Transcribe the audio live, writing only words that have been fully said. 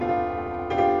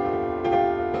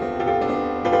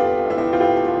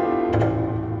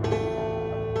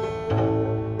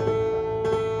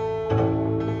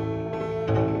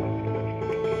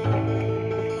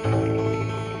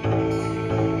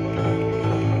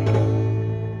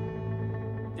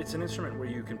It's an instrument where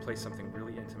you can play something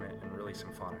really intimate and really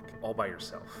symphonic all by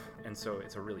yourself. And so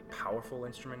it's a really powerful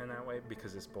instrument in that way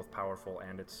because it's both powerful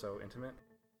and it's so intimate.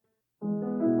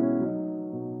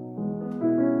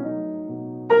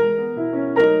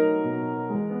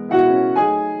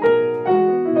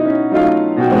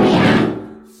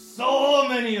 So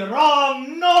many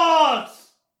wrong notes!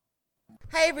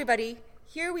 Hi everybody,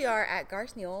 here we are at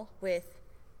Garth Newell with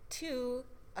two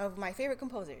of my favorite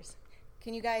composers.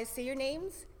 Can you guys say your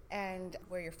names and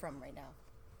where you're from right now?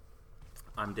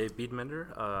 I'm Dave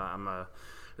Biedemender. I'm an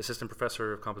assistant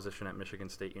professor of composition at Michigan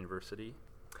State University.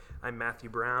 I'm Matthew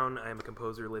Brown. I'm a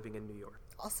composer living in New York.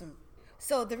 Awesome.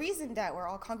 So the reason that we're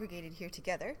all congregated here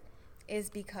together is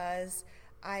because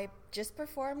I just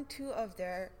performed two of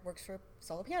their works for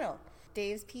solo piano.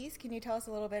 Dave's piece, can you tell us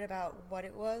a little bit about what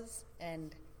it was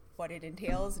and what it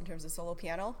entails in terms of solo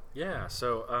piano? Yeah,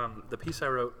 so the piece I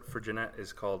wrote for Jeanette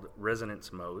is called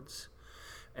Resonance Modes,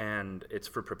 and it's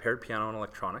for prepared piano and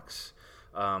electronics.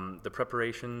 The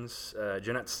preparations,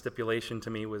 Jeanette's stipulation to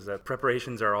me was that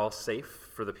preparations are all safe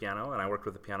for the piano, and I worked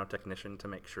with a piano technician to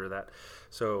make sure that.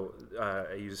 So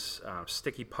I use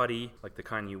sticky putty, like the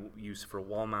kind you use for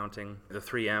wall mounting. The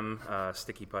 3M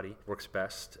sticky putty works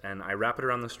best, and I wrap it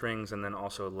around the strings and then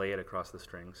also lay it across the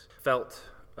strings. Felt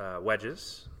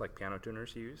wedges, like piano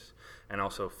tuners use, and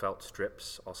also felt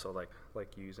strips, also like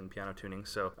you use in piano tuning.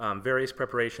 So various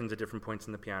preparations at different points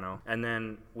in the piano. And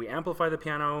then we amplify the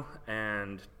piano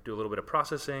and do a little bit of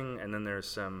processing, and then there's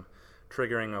some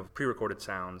triggering of pre-recorded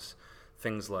sounds,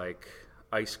 things like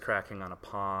ice cracking on a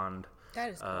pond.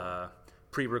 That is cool.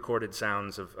 Pre-recorded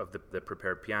sounds of the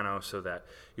prepared piano so that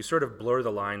you sort of blur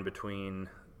the line between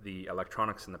the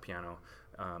electronics and the piano.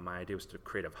 My idea was to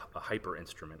create a hyper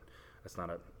instrument. That's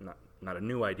not a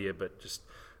new idea, but just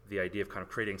the idea of kind of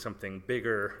creating something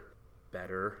bigger,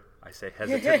 better, I say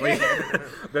hesitantly,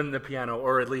 than the piano,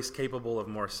 or at least capable of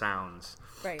more sounds.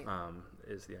 Right.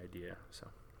 Is the idea. So.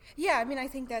 Yeah, I mean, I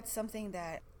think that's something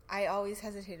that I always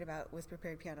hesitate about with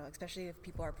prepared piano, especially if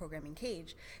people are programming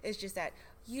Cage. It's just that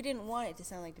you didn't want it to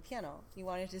sound like the piano. You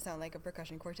want it to sound like a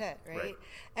percussion quartet, right?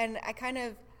 And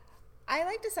I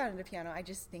like the sound of the piano. I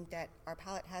just think that our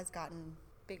palette has gotten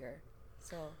bigger.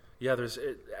 So. Yeah,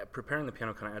 preparing the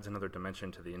piano kind of adds another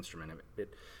dimension to the instrument.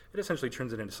 It essentially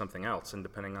turns it into something else, and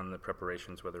depending on the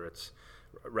preparations, whether it's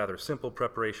rather simple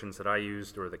preparations that I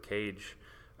used or the Cage,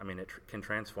 I mean, it can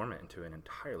transform it into an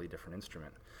entirely different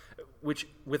instrument, which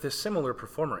with a similar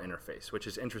performer interface, which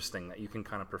is interesting that you can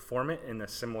kind of perform it in a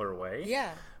similar way.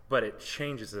 Yeah. But it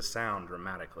changes the sound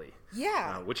dramatically.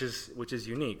 Yeah. Which is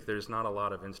unique. There's not a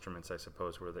lot of instruments, I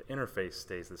suppose, where the interface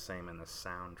stays the same and the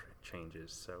sound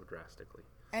changes so drastically.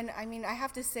 And I mean, I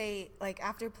have to say, like,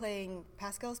 after playing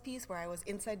Pascal's piece where I was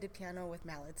inside the piano with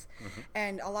mallets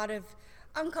and a lot of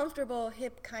uncomfortable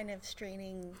hip kind of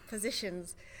straining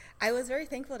positions, I was very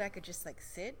thankful that I could just like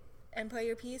sit and play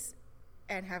your piece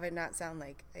and have it not sound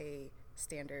like a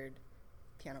standard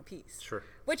piano piece. Sure.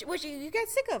 Which you get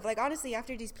sick of. Like, honestly,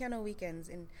 after these piano weekends,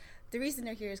 and the reason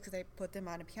they're here is because I put them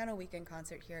on a piano weekend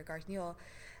concert here at Garth Newell.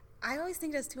 I always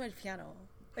think that's too much piano.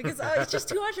 Like, it's just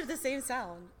too much of the same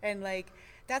sound. And like,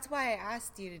 that's why I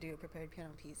asked you to do a prepared piano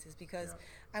piece, is because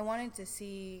I wanted to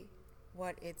see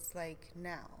what it's like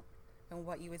now and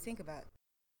what you would think about.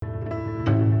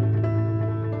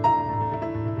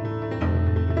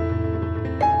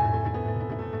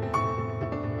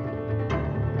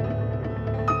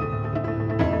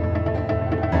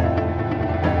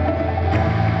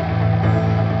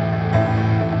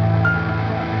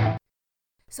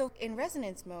 So in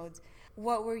resonance modes,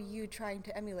 what were you trying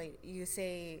to emulate? You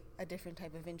say a different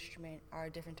type of instrument or a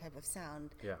different type of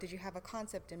sound. Yeah. Did you have a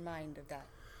concept in mind of that?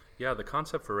 Yeah, the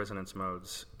concept for resonance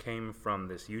modes came from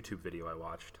this YouTube video I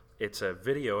watched. It's a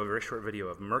very short video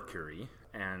of mercury,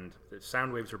 and the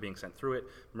sound waves are being sent through it.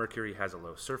 Mercury has a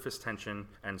low surface tension,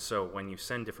 and so when you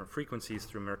send different frequencies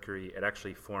through mercury, it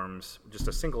actually forms, just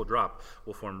a single drop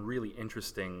will form really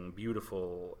interesting,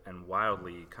 beautiful, and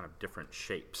wildly kind of different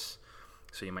shapes.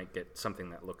 So you might get something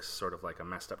that looks sort of like a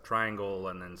messed up triangle,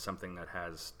 and then something that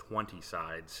has 20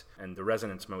 sides. And the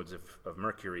resonance modes of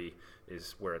mercury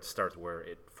is where it starts, where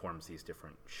it forms these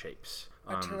different shapes.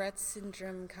 A Tourette's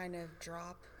syndrome kind of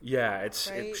drop. Yeah, right?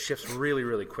 It shifts really,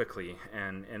 really quickly,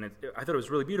 and I thought it was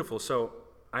really beautiful. So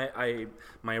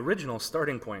my original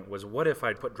starting point was, what if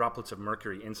I'd put droplets of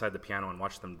mercury inside the piano and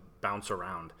watch them bounce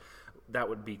around? That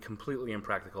would be completely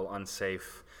impractical,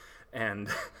 unsafe, and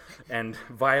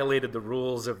violated the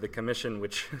rules of the commission,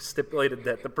 which stipulated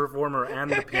that the performer and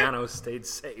the piano stayed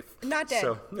safe. Not dead.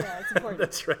 So, yeah, it's important.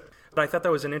 That's right. But I thought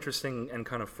that was an interesting and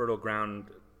kind of fertile ground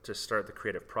to start the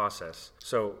creative process.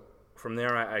 So from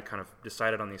there, I kind of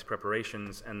decided on these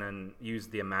preparations and then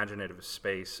used the imaginative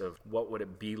space of what would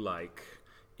it be like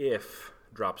if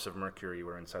drops of mercury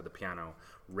were inside the piano,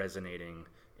 resonating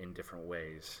in different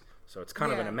ways. So it's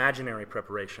kind of an imaginary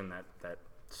preparation that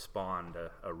spawned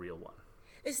a real one.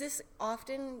 Is this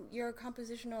often your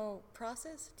compositional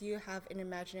process? Do you have an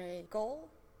imaginary goal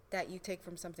that you take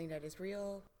from something that is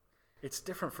real? It's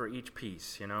different for each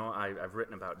piece, you know. I've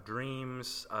written about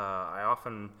dreams. I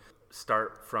often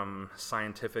start from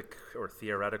scientific or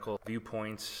theoretical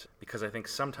viewpoints because I think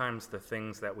sometimes the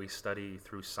things that we study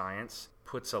through science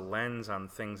puts a lens on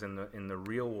things in the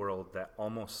real world that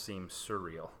almost seem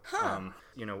surreal.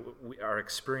 You know, our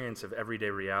experience of everyday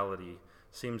reality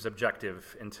seems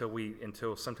objective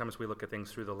until sometimes we look at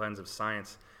things through the lens of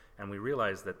science and we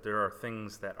realize that there are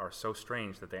things that are so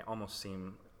strange that they almost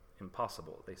seem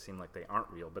impossible. They seem like they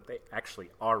aren't real, but they actually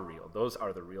are real. Those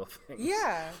are the real things.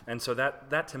 Yeah. And so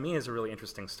that to me is a really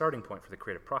interesting starting point for the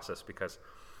creative process because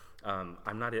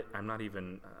I'm not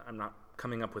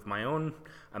coming up with my own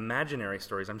imaginary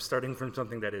stories. I'm starting from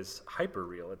something that is hyper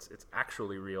real. It's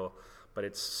actually real, but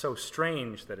it's so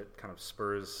strange that it kind of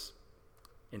spurs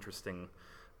interesting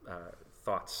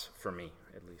thoughts for me,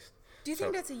 at least. Do you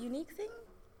think that's a unique thing?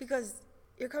 Because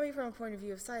you're coming from a point of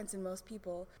view of science, and most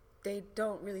people, they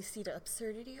don't really see the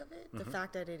absurdity of it, the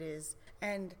fact that it is.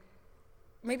 And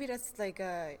maybe that's like,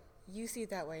 you see it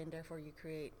that way, and therefore you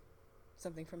create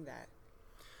something from that.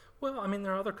 Well, I mean,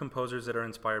 there are other composers that are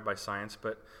inspired by science,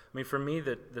 but I mean, for me,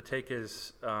 the takeaway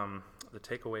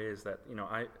is that, you know,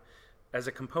 as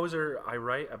a composer, I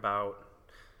write about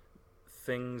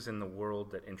things in the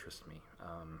world that interest me.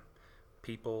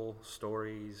 People,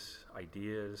 stories,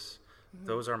 ideas,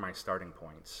 those are my starting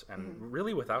points. And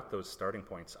really without those starting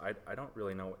points, I don't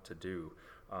really know what to do.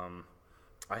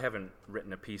 I haven't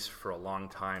written a piece for a long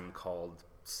time called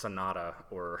sonata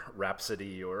or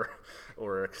rhapsody or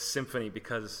symphony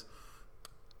because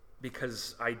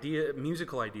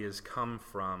musical ideas come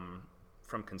from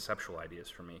conceptual ideas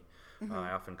for me.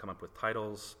 I often come up with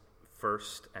titles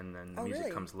first and then the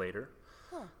music comes later.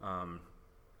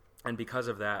 And because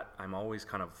of that, I'm always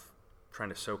kind of trying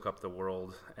to soak up the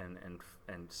world and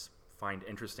find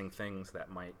interesting things that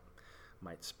might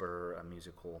spur a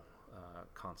musical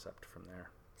concept from there.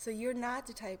 So you're not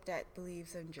the type that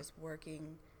believes in just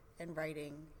working and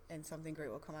writing and something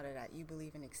great will come out of that. You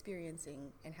believe in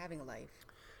experiencing and having a life.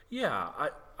 Yeah,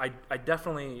 I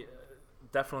definitely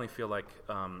feel like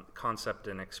concept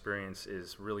and experience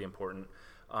is really important.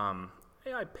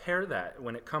 I pair that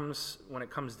when it comes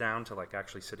down to like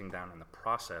actually sitting down in the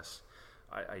process.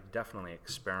 I definitely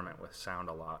experiment with sound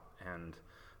a lot, and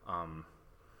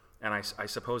I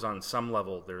suppose on some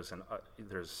level there's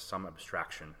some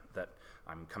abstraction that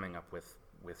I'm coming up with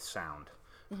sound,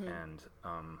 and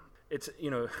it's, you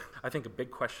know, I think a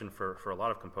big question for a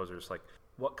lot of composers, like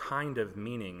what kind of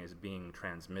meaning is being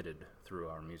transmitted through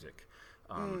our music.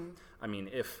 I mean,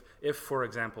 if for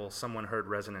example someone heard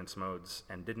resonance modes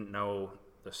and didn't know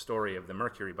the story of the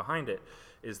mercury behind it,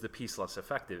 is the piece less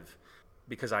effective?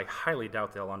 Because I highly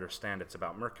doubt they'll understand it's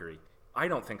about mercury. I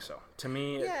don't think so. To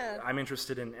me, I'm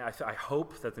interested in, I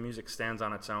hope that the music stands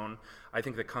on its own. I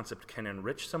think the concept can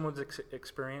enrich someone's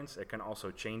experience. It can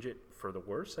also change it for the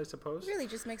worse, I suppose. It really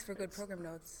just makes for good program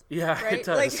notes. Yeah, right? It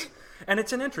does. And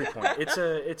it's an entry point.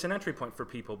 It's an entry point for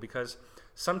people because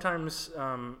sometimes,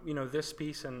 you know, this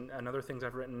piece and other things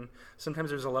I've written,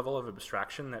 sometimes there's a level of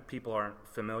abstraction that people aren't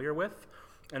familiar with.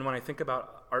 And when I think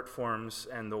about art forms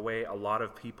and the way a lot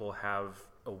of people have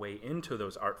a way into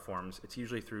those art forms, it's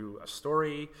usually through a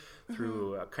story,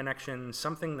 through a connection,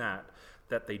 something that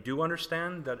they do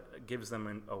understand that gives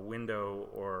them a window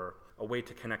or a way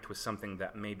to connect with something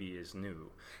that maybe is new.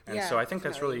 And so I think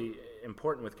that's really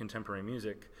important with contemporary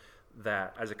music,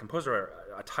 that as a composer,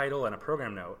 a title and a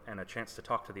program note and a chance to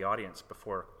talk to the audience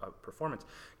before a performance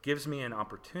gives me an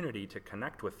opportunity to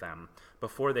connect with them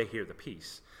before they hear the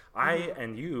piece. I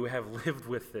and you have lived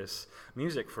with this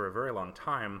music for a very long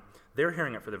time. They're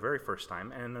hearing it for the very first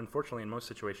time, and unfortunately in most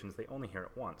situations they only hear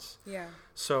it once. Yeah.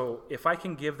 So if I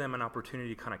can give them an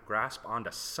opportunity to kind of grasp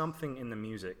onto something in the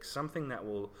music, something that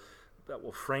will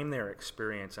frame their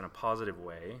experience in a positive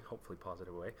way, hopefully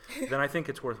positive way, then I think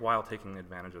it's worthwhile taking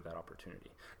advantage of that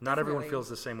opportunity. Not everyone feels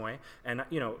the same way. And,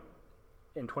 you know,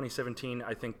 in 2017,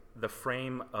 I think the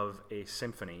frame of a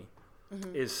symphony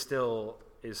is still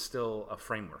a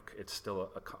framework. It's still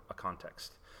a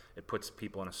context. It puts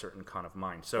people in a certain kind of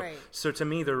mind. So to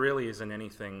me, there really isn't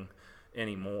anything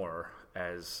anymore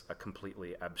as a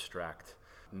completely abstract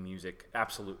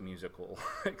absolute musical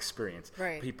experience.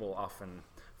 Right. People often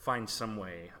find some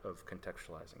way of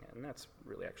contextualizing it, and that's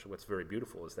really actually what's very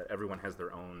beautiful, is that everyone has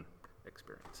their own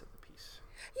experience of the piece.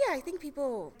 Yeah, I think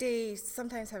people, they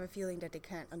sometimes have a feeling that they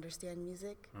can't understand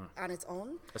music on its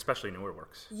own. Especially newer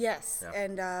works. Yes, Yeah.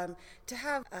 and to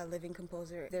have a living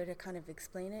composer there to kind of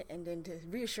explain it and then to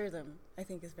reassure them, I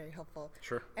think is very helpful.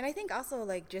 Sure. And I think also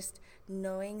like just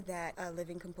knowing that a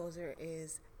living composer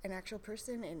is an actual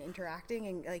person and interacting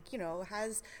and like, you know,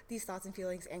 has these thoughts and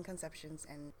feelings and conceptions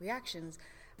and reactions,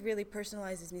 really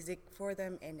personalizes music for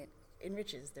them and it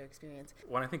enriches their experience.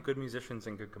 When I think good musicians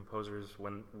and good composers,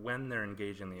 when they're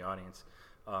engaged in the audience,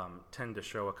 tend to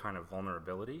show a kind of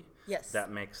vulnerability. Yes.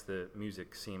 That makes the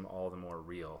music seem all the more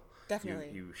real. Definitely.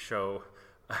 You show,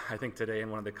 I think today in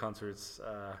one of the concerts,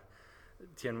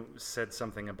 Tien said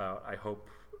something about, I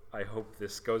hope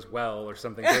this goes well or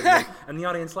something. And the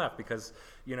audience laughed because,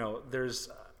 you know, there's,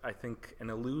 I think, an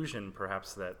illusion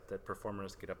perhaps that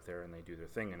performers get up there and they do their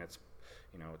thing and it's,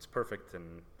 you know, it's perfect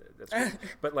and that's great.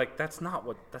 But like that's not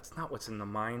what's in the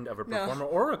mind of a performer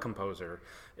or a composer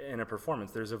in a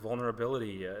performance. There's a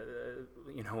vulnerability,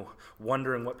 you know,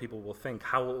 wondering what people will think,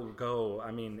 how it will go.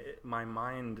 I mean, my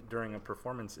mind during a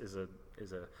performance is a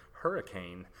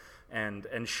hurricane, and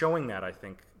showing that I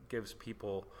think gives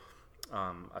people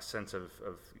a sense of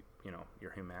you know,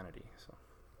 your humanity. So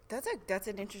That's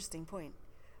an interesting point.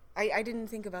 I didn't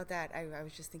think about that. I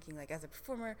was just thinking, like, as a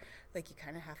performer, like, you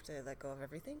kind of have to let go of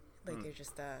everything. Like, you're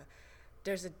just,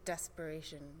 there's a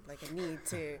desperation, like, a need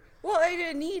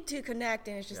to connect,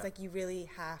 and it's just, like, you really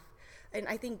have, and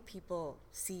I think people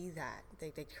see that.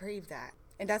 They crave that.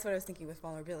 And that's what I was thinking with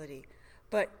vulnerability.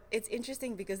 But it's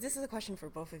interesting because this is a question for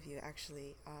both of you,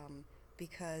 actually,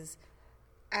 because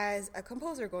as a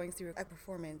composer going through a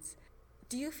performance,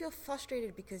 do you feel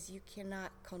frustrated because you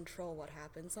cannot control what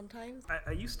happens sometimes?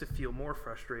 I used to feel more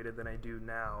frustrated than I do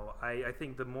now. I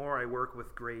think the more I work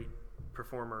with great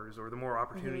performers or the more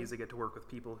opportunities I get to work with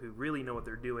people who really know what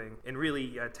they're doing and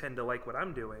really tend to like what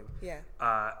I'm doing,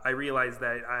 I realize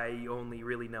that I only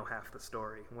really know half the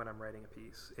story when I'm writing a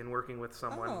piece. And working with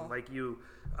someone like you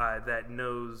that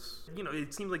knows, you know,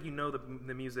 it seems like you know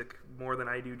the music more than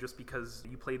I do just because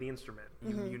you play the instrument.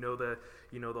 You know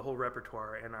the whole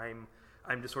repertoire, and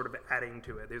I'm just sort of adding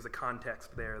to it. There's a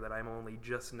context there that I'm only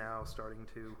just now starting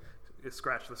to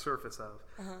scratch the surface of.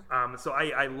 So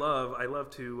I love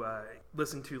to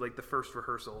listen to like the first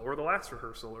rehearsal or the last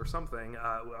rehearsal or something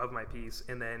of my piece,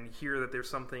 and then hear that there's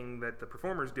something that the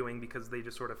performer's doing because they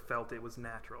just sort of felt it was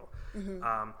natural.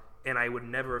 And I would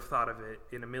never have thought of it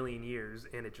in a million years,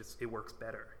 and it works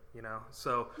better. You know,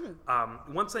 so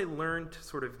once I learned to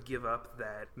sort of give up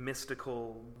that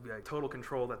mystical, total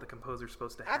control that the composer's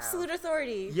supposed to have, Absolute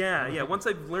authority. Yeah. Once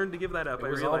I've learned to give that up, it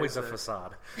was I realized always a that,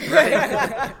 facade.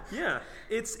 yeah,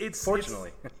 it's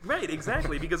Fortunately. right,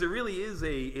 exactly, because it really is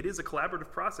a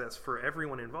collaborative process for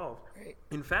everyone involved. Right.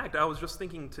 In fact, I was just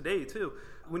thinking today too,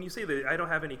 when you say that I don't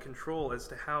have any control as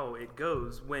to how it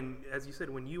goes, when, as you said,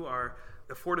 when you are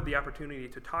afforded the opportunity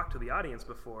to talk to the audience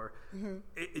before,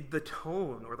 the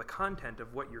tone or the content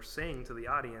of what you're saying to the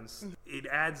audience, it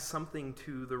adds something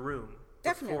to the room.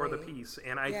 Before the piece.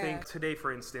 And I think today,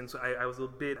 for instance, I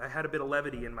had a bit of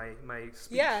levity in my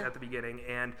speech at the beginning,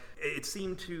 and it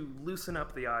seemed to loosen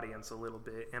up the audience a little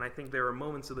bit. And I think there are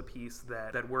moments of the piece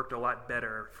that worked a lot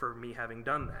better for me having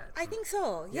done that. I think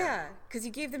so, because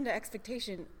you gave them the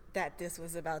expectation that this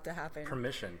was about to happen.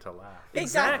 Permission to laugh.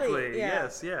 Exactly.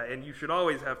 Yes, and you should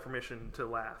always have permission to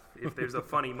laugh if there's a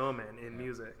funny moment in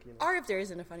music. You know? Or if there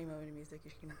isn't a funny moment in music,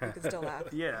 you can still laugh.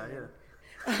 Yeah.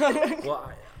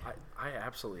 Well, I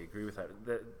absolutely agree with that.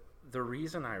 The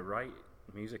reason I write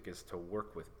music is to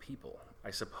work with people.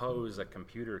 I suppose a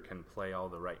computer can play all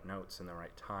the right notes in the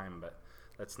right time, but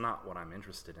that's not what I'm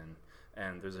interested in.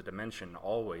 And there's a dimension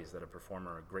always that a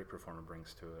great performer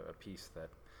brings to a piece that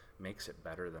makes it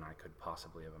better than I could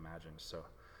possibly have imagined. So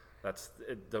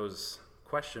those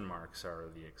question marks are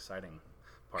the exciting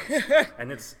parts.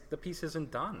 And the piece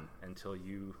isn't done until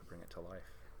you bring it to life.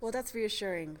 Well, that's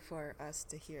reassuring for us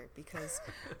to hear, because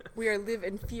we live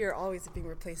in fear always of being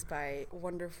replaced by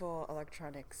wonderful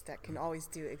electronics that can always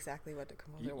do exactly what the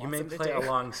composer wants them to do. You may play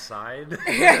alongside,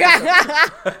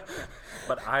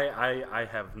 but I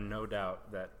have no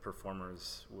doubt that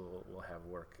performers will have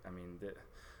work. I mean,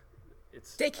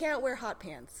 they can't wear hot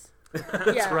pants.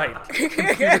 That's right.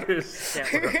 Computers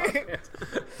can't wear hot pants.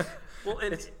 Well,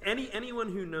 and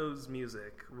anyone who knows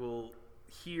music will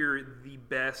hear the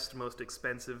best, most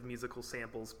expensive musical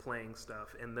samples playing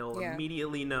stuff, and they'll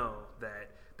immediately know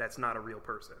that that's not a real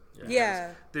person.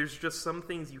 Yeah. There's just some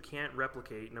things you can't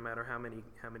replicate, no matter how many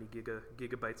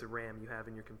gigabytes of RAM you have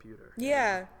in your computer.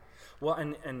 Yeah. Well,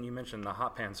 and you mentioned the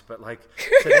hot pants, but like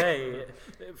today,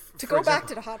 to go back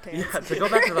to the hot pants. Yeah, to go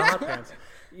back to the hot pants.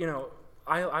 You know,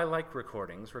 I like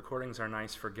recordings. Recordings are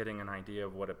nice for getting an idea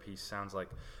of what a piece sounds like.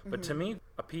 But to me,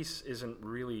 a piece isn't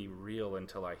really real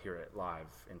until I hear it live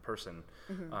in person.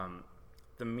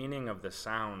 The meaning of the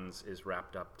sounds is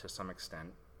wrapped up to some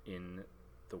extent in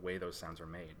the way those sounds are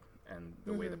made and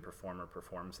the way the performer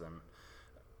performs them.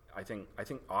 I think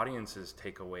audiences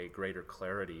take away greater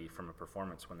clarity from a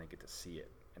performance when they get to see it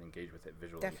and engage with it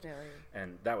visually. Definitely.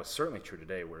 And that was certainly true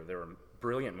today, where there were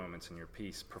brilliant moments in your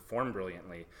piece, performed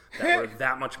brilliantly, that were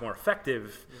that much more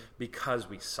effective because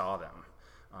we saw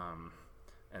them.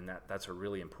 And that's a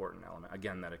really important element,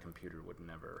 again, that a computer would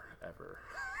never, ever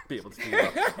be able to do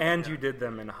well. And you did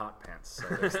them in hot pants,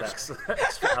 so there's that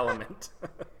extra element.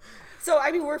 So,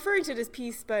 I mean, we're referring to this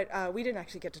piece, but we didn't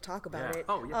actually get to talk about it.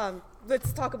 Oh, yeah.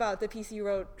 Let's talk about the piece you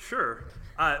wrote. Sure.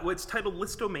 Well, it's titled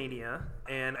Listomania,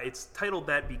 and it's titled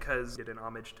that because it did an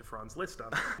homage to Franz Liszt.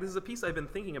 This is a piece I've been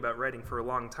thinking about writing for a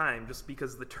long time, just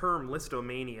because the term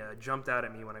Listomania jumped out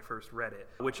at me when I first read it,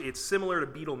 which it's similar to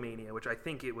Beatlemania, which I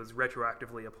think it was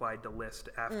retroactively applied to Liszt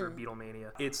after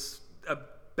Beatlemania. It's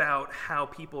about how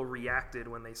people reacted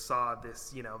when they saw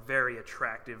this, very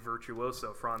attractive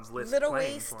virtuoso Franz Liszt Little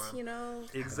playing waist, for him.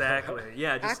 Exactly.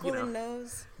 Yeah, just, aquiline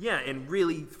nose. Yeah, and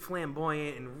really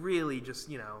flamboyant and really just,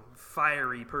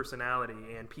 fiery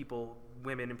personality, and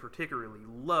women in particularly,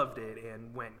 loved it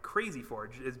and went crazy for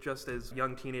it, just as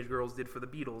young teenage girls did for the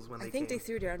Beatles when they came. I think they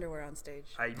threw their underwear on stage.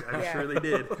 I'm sure they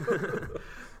did.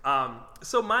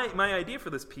 So my idea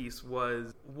for this piece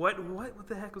was what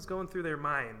the heck was going through their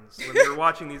minds when they were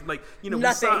watching these,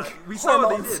 Nothing. we saw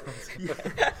what they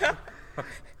did.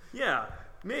 Yeah,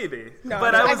 maybe. No,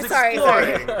 but I was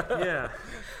exploring. Sorry.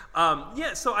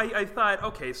 So I thought,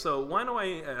 okay, so why don't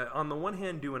I, on the one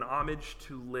hand, do an homage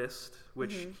to Liszt,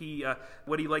 which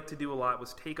what he liked to do a lot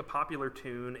was take a popular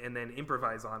tune and then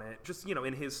improvise on it, just,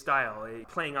 in his style,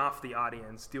 playing off the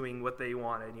audience, doing what they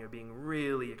wanted, being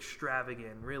really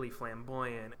extravagant, really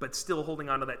flamboyant, but still holding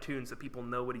on to that tune so people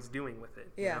know what he's doing with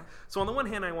it. Yeah. So on the one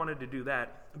hand, I wanted to do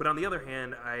that, but on the other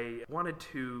hand, I wanted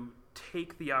to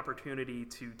take the opportunity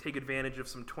to take advantage of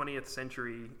some 20th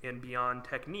century and beyond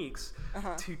techniques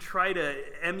to try to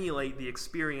emulate the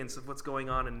experience of what's going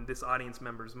on in this audience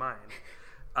member's mind.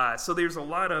 So there's a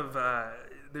lot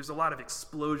of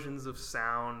explosions of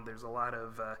sound. There's a lot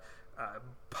of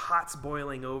pots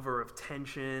boiling over of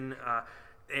tension.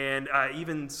 And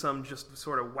even some just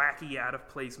sort of wacky,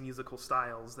 out-of-place musical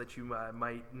styles that you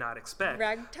might not expect.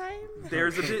 Ragtime?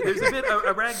 There's a bit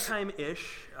of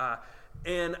ragtime-ish.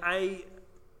 And I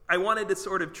wanted to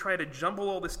sort of try to jumble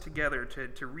all this together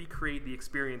to recreate the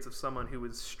experience of someone who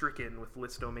was stricken with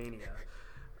Listomania.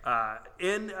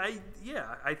 And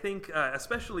I think,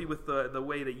 especially with the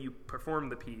way that you perform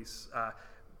the piece,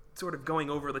 sort of going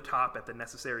over the top at the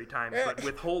necessary times, but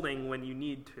withholding when you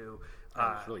need to.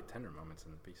 There's really tender moments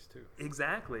in the piece, too.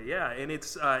 Exactly, yeah. And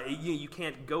it's you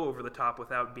can't go over the top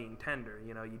without being tender.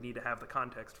 You need to have the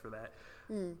context for that.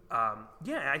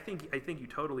 I think you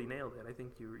totally nailed it. I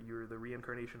think you're the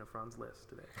reincarnation of Franz Liszt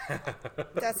today.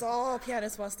 That's all a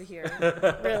pianist wants to hear,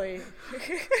 really.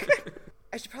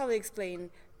 I should probably explain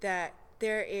that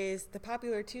there is the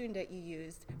popular tune that you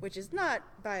used, which is not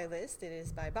by Liszt, it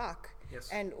is by Bach. Yes.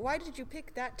 And why did you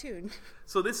pick that tune?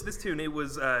 So this tune, it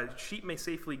was Sheep May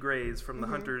Safely Graze from the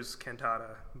Hunter's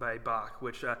Cantata by Bach,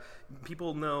 which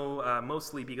people know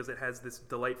mostly because it has this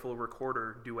delightful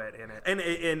recorder duet in it.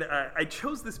 And I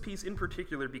chose this piece in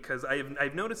particular because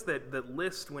I've noticed that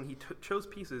Liszt, when he chose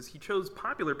pieces, he chose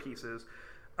popular pieces,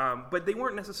 but they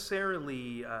weren't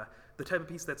necessarily the type of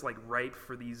piece that's like ripe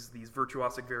for these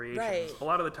virtuosic variations. Right. A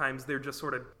lot of the times they're just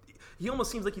sort of, he almost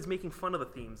seems like he's making fun of the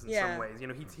themes in some ways.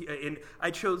 And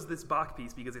I chose this Bach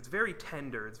piece because it's very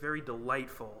tender, it's very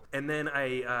delightful, and then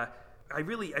I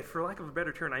really, for lack of a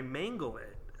better term, I mangle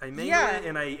it. It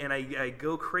and I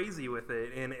go crazy with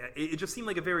it, and it just seemed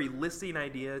like a very Lisztian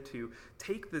idea to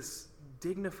take this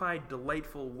dignified,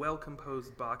 delightful,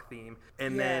 well-composed Bach theme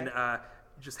and then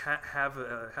just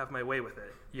have my way with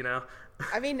it,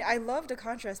 I mean, I love the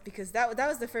contrast because that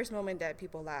was the first moment that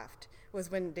people laughed, was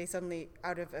when they suddenly,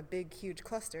 out of a big, huge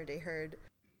cluster, they heard.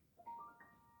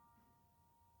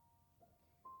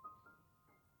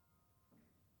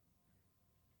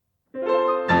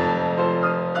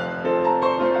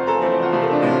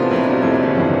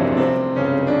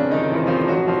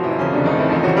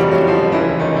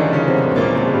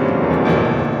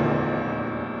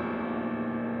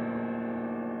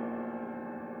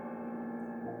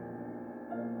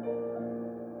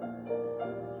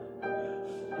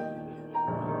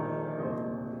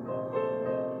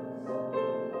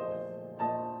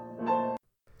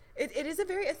 It is a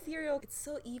very ethereal, it's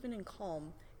so even and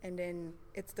calm. and then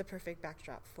it's the perfect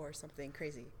backdrop for something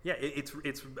crazy. Yeah, it's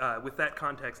with that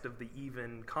context of the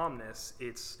even calmness,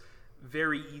 it's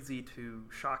very easy to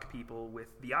shock people with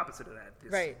the opposite of that.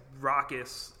 This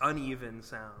raucous, uneven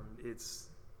sound. It's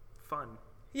fun.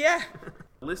 Yeah.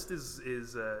 Liszt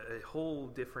is a whole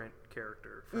different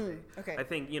character for me. Okay. I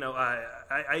think,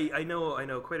 I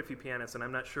know quite a few pianists, and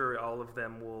I'm not sure all of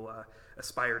them will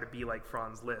aspire to be like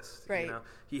Franz Liszt. Right.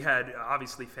 He had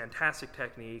obviously fantastic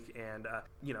technique, and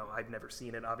I've never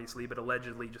seen it obviously, but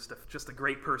allegedly just a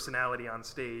great personality on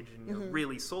stage, and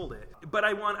really sold it. But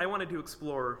I wanted to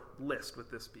explore Liszt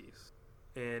with this piece.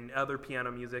 In other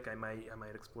piano music, I might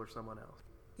explore someone else.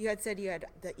 You had said you had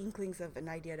the inklings of an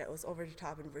idea that was over the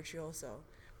top and virtuoso,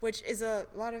 which is a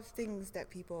lot of things that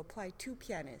people apply to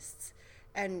pianists.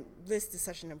 And Liszt is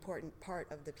such an important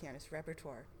part of the pianist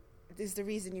repertoire. Is the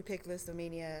reason you picked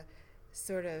Listomania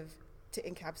sort of to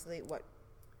encapsulate what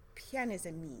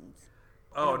pianism means?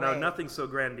 Oh, no, nothing so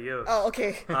grandiose. Oh,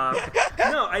 okay.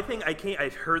 No, I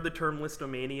heard the term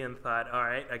Listomania and thought, all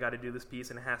right, I got to do this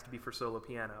piece, and it has to be for solo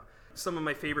piano. Some of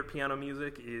my favorite piano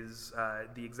music is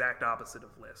the exact opposite of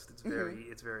Liszt.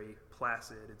 It's very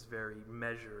placid, it's very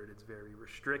measured, it's very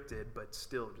restricted, but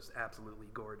still just absolutely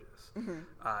gorgeous.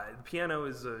 The piano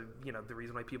is the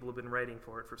reason why people have been writing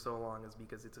for it for so long is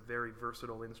because it's a very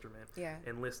versatile instrument. Yeah.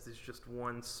 And Liszt is just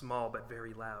one small but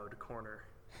very loud corner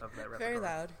of that repertoire. Very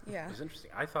loud, yeah. It was interesting.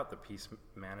 I thought the piece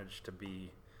managed to be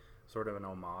sort of an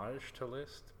homage to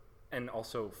Liszt, and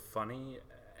also funny,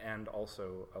 and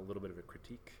also a little bit of a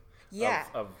critique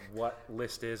of what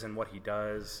Liszt is and what he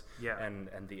does, and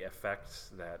the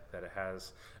effects that it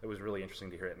has. It was really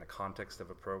interesting to hear it in the context of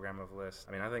a program of Liszt.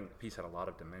 I mean, I think the piece had a lot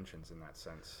of dimensions in that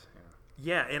sense.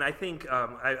 Yeah, and I think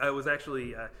I was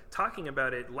actually talking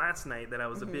about it last night, that I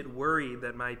was a bit worried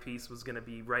that my piece was going to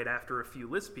be right after a few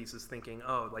Liszt pieces, thinking,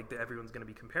 everyone's going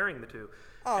to be comparing the two.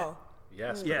 Oh.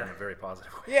 Yes, in a very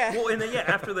positive way. Yeah. Well, and then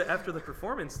after the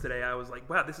performance today, I was like,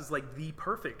 wow, this is like the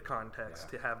perfect context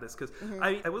to have this, because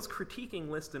I was critiquing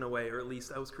Liszt in a way, or at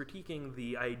least I was critiquing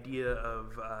the idea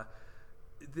of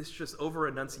this just over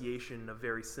enunciation of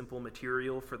very simple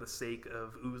material for the sake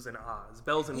of oohs and ahs,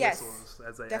 bells and whistles,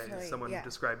 as someone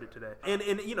described it today. And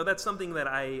that's something that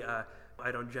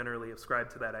I don't generally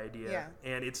ascribe to that idea. Yeah.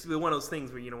 And it's one of those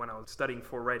things where, when I was studying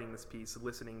for writing this piece,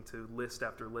 listening to list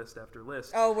after list after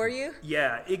list. Oh, were you?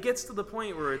 Yeah, it gets to the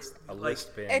point where it's a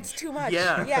list binge. It's too much.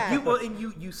 Yeah. Yeah.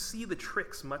 You see the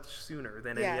tricks much sooner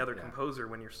than any other composer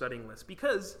when you're studying Liszt,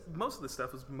 because most of the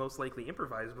stuff was most likely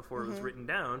improvised before it was written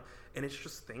down, and it's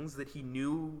just things that he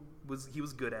knew he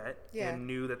was good at and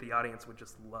knew that the audience would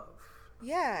just love.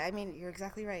 Yeah, I mean, you're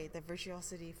exactly right. The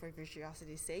virtuosity for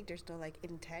virtuosity's sake, there's no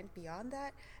intent beyond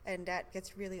that, and that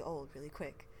gets really old really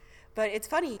quick. But it's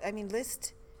funny. I mean,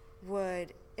 Liszt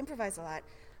would improvise a lot,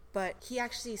 but he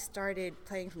actually started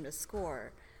playing from the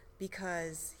score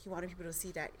because he wanted people to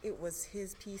see that it was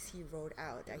his piece he wrote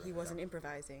out, that he wasn't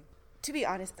improvising. To be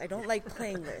honest, I don't like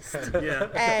playing Liszt.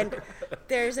 And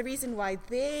there's a reason why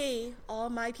all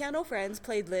my piano friends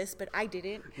played Liszt, but I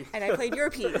didn't, and I played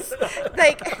your piece.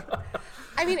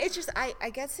 I mean, it's just, I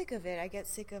get sick of it. I get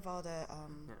sick of all the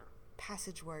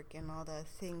passage work and all the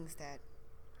things that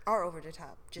are over the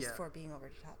top, just for being over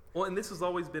the top. Well, and this has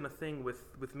always been a thing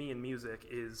with me in music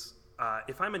is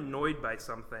if I'm annoyed by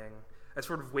something, I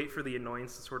sort of wait for the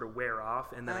annoyance to sort of wear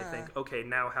off, and then I think, okay,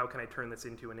 now how can I turn this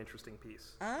into an interesting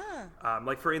piece?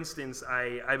 For instance,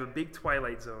 I'm a big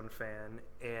Twilight Zone fan,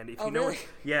 and if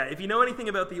you know anything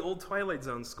about the old Twilight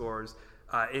Zone scores,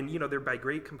 and they're by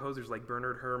great composers like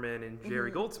Bernard Herrmann and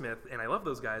Jerry Goldsmith, and I love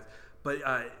those guys, but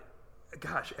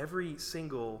gosh, every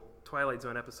single Twilight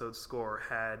Zone episode score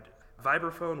had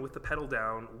vibraphone with the pedal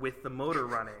down with the motor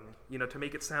running, to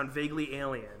make it sound vaguely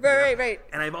alien. Right.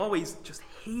 And I've always just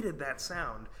hated that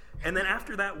sound. And then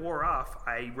after that wore off,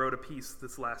 I wrote a piece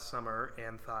this last summer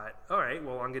and thought, all right,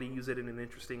 well, I'm going to use it in an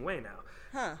interesting way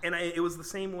now. And it was the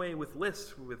same way with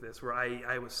Liszt with this, where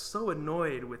I was so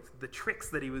annoyed with the tricks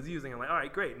that he was using. I'm like, all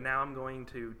right, great. Now I'm going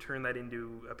to turn that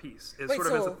into a piece. It's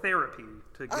as a therapy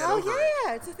to get over it.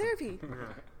 Yeah, it's a therapy.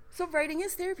 So writing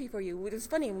is therapy for you. It was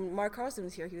funny, when Mark Carlson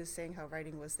was here, he was saying how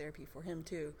writing was therapy for him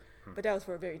too. But that was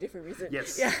for a very different reason.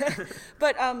 Yes. Yeah.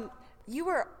 But you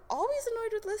were always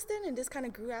annoyed with Liszt and just kind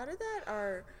of grew out of that?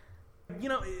 Or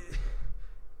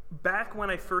back when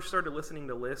I first started listening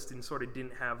to Liszt and sort of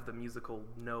didn't have the musical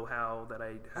know-how that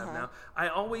I have now, I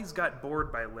always got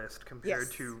bored by Liszt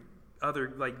compared to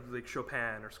other like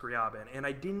Chopin or Scriabin, and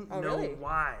I didn't know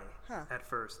why at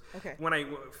first. Okay. When I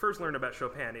first learned about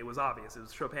Chopin, it was obvious. It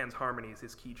was Chopin's harmonies,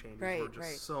 his key changes were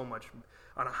just so much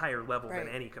on a higher level than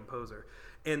any composer.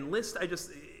 And Liszt,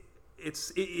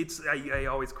 I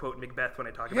always quote Macbeth when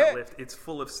I talk about Liszt. It's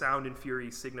full of sound and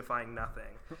fury signifying nothing.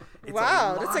 It's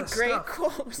wow, that's a great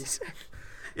quote.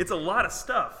 It's a lot of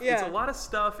stuff. Yeah. It's a lot of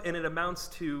stuff, and it amounts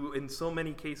to, in so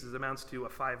many cases, amounts to a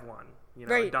 5-1. You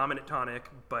know, right. a dominant tonic,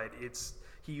 but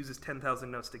he uses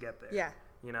 10,000 notes to get there. Yeah.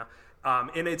 You know,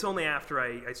 and it's only after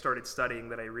I started studying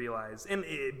that I realized, and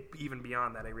even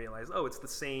beyond that, I realized, it's the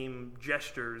same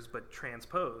gestures but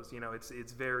transposed. You know,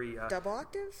 it's very double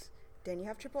octaves. Then you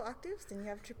have triple octaves. Then you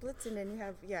have triplets, and then you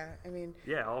have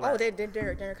all that.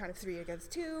 They're kind of 3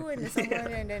 against 2, and someone,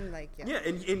 and then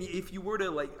and if you were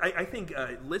to I think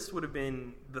Liszt would have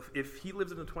been if he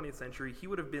lived in the 20th century, he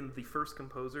would have been the first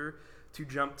composer to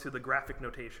jump to the graphic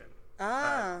notation.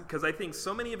 Because I think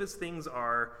so many of his things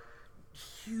are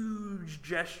huge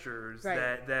gestures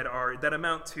that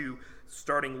amount to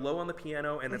starting low on the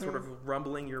piano and then sort of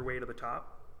rumbling your way to the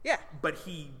top. Yeah. But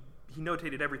he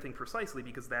notated everything precisely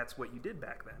because that's what you did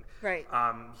back then. Right.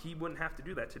 He wouldn't have to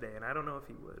do that today, and I don't know if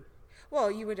he would.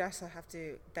 Well, you would also have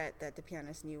to that the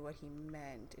pianist knew what he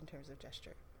meant in terms of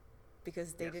gesture,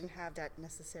 because they didn't have that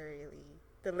necessarily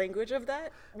the language of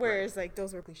that, whereas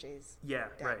those were cliches. Yeah,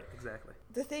 right, exactly.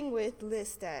 The thing with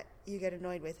Liszt that you get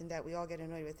annoyed with and that we all get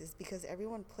annoyed with is because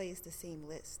everyone plays the same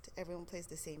Liszt. Everyone plays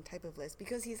the same type of Liszt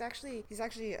because he's actually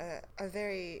a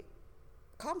very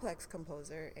complex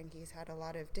composer, and he's had a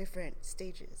lot of different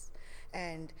stages.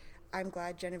 And I'm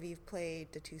glad Genevieve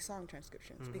played the 2 song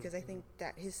transcriptions because I think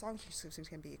that his song transcriptions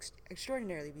can be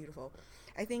extraordinarily beautiful.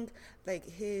 I think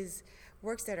his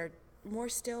works that are more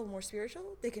still, more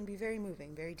spiritual, they can be very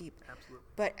moving, very deep. Absolutely.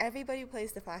 But everybody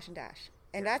plays the flash and dash.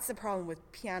 And that's the problem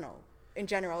with piano in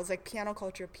general. It's piano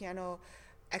culture, piano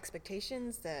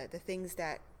expectations, the things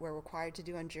that we're required to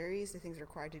do on juries, the things we're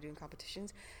required to do in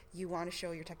competitions. You want to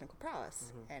show your technical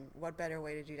prowess. And what better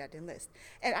way to do that than Liszt?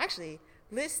 And actually,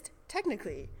 Liszt,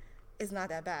 technically, is not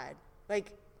that bad.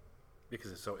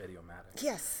 Because it's so idiomatic.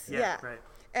 Yes. Yeah. Right.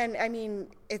 And, I mean,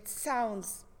 it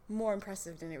sounds more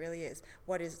impressive than it really is.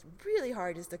 What is really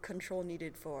hard is the control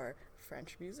needed for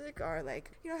French music, or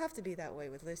you don't have to be that way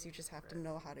with Liszt. You just have to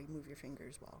know how to move your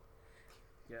fingers well.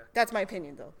 Yeah. That's my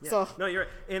opinion, though. Yeah. So no, you're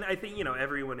right. And I think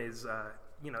everyone is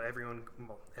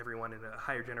everyone in a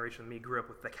higher generation than me grew up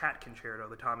with the Cat Concerto,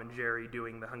 the Tom and Jerry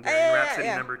doing the Hungarian Rhapsody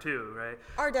number 2, right?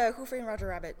 Or the Who Framed Roger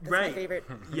Rabbit. That's my favorite.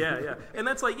 Yeah. And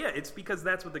that's it's because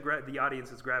that's what the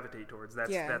audiences gravitate towards.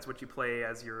 That's what you play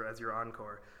as your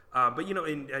encore. But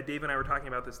and Dave and I were talking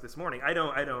about this morning. I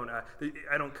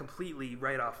don't completely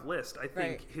write off Liszt. I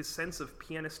think his sense of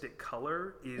pianistic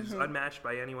color is unmatched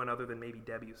by anyone other than maybe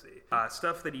Debussy.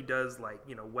 Stuff that he does,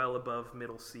 well above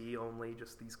middle C only,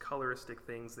 just these coloristic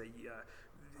things that it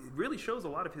really shows a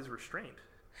lot of his restraint.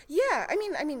 Yeah,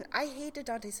 I mean, I hate the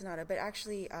Dante Sonata, but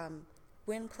actually,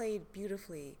 when played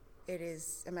beautifully, it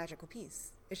is a magical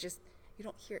piece. It's just you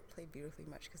don't hear it played beautifully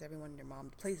much because everyone and their mom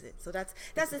plays it. So that's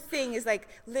the thing is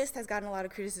Liszt has gotten a lot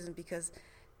of criticism because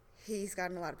he's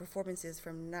gotten a lot of performances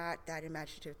from not that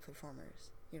imaginative performers.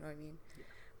 You know what I mean? Yeah.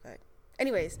 But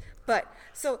anyways,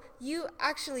 so you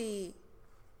actually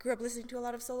grew up listening to a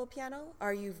lot of solo piano?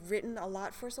 Or you've written a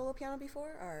lot for solo piano before?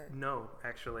 Or no,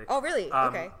 actually. Oh, really?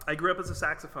 Okay. I grew up as a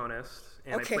saxophonist,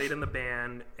 and I played in the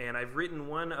band, and I've written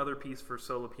one other piece for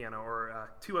solo piano, or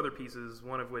 2 other pieces,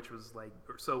 one of which was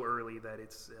so early that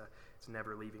it's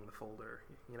never leaving the folder.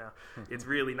 It's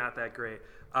really not that great.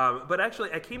 But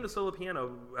actually, I came to solo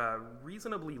piano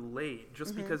reasonably late,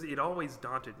 just because it always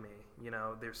daunted me.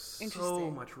 There's so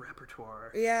much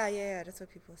repertoire. Yeah, that's what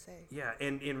people say. Yeah,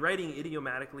 and in writing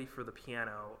idiomatically for the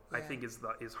piano, I think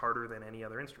is harder than any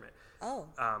other instrument. Oh.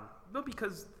 But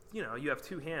because you have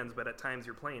 2 hands, but at times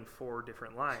you're playing 4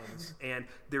 different lines, and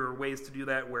there are ways to do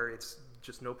that where it's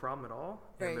just no problem at all,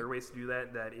 and there are ways to do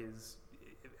that is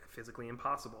physically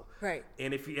impossible. Right.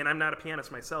 And and I'm not a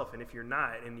pianist myself, and if you're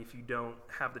not, and if you don't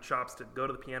have the chops to go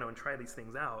to the piano and try these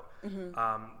things out,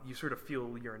 you sort of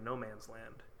feel you're in no man's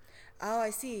land. Oh,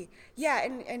 I see. Yeah,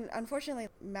 and unfortunately,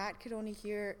 Matt could only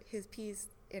hear his piece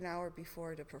an hour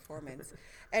before the performance,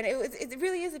 and it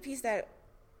really is a piece that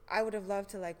I would have loved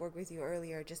to work with you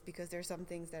earlier, just because there's some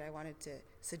things that I wanted to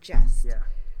suggest.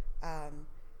 Yeah.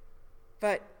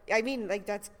 But I mean,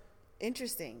 that's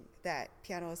interesting that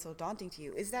piano is so daunting to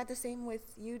you. Is that the same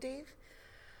with you, Dave?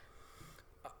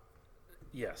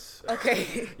 Yes.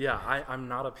 Okay. Yeah, I'm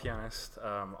not a pianist,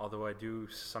 although I do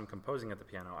some composing at the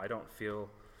piano. I don't feel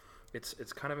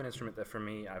it's kind of an instrument that for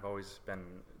me I've always been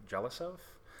jealous of.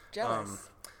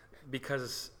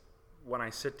 Because when I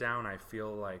sit down, I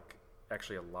feel like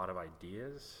actually a lot of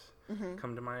ideas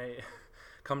come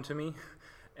to me,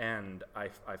 and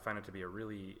I find it to be a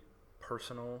really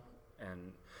personal,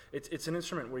 and it's an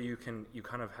instrument where you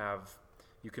kind of have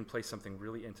you can play something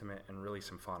really intimate and really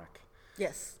symphonic.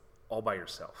 Yes. All by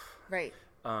yourself. Right.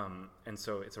 And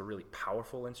so it's a really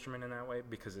powerful instrument in that way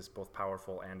because it's both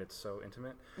powerful and it's so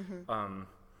intimate.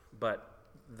 But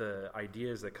the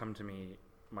ideas that come to me,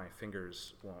 my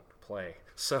fingers won't play.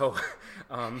 So,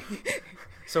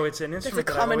 so it's an instrument.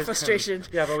 That's a common frustration.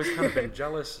 I've always kind of been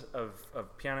jealous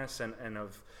of pianists and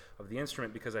of the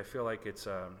instrument because I feel like it's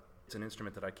an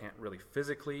instrument that I can't really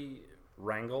physically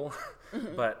wrangle,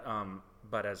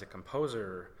 but as a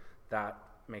composer, that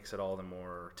makes it all the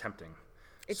more tempting.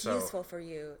 It's useful for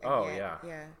you. Yeah.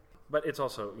 But it's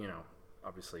also,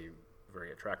 obviously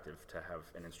very attractive to have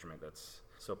an instrument that's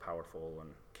so powerful and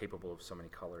capable of so many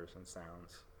colors and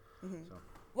sounds. So.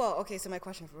 Well, okay, so my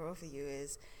question for both of you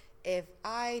is, if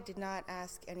I did not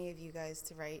ask any of you guys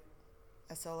to write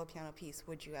a solo piano piece,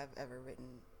 would you have ever written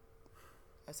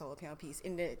a solo piano piece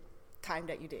in the time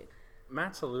that you did?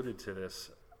 Matt's alluded to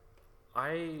this.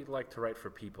 I like to write for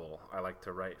people. I like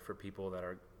to write for people that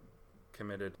are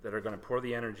committed, that are going to pour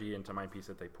the energy into my piece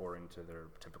that they pour into their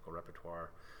typical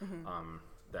repertoire.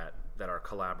 That our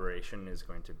collaboration is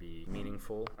going to be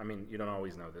meaningful. I mean, you don't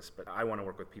always know this, but I want to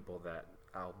work with people that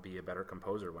I'll be a better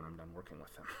composer when I'm done working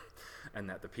with them, and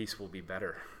that the piece will be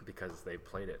better because they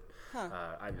played it.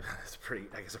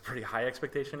 It's a pretty high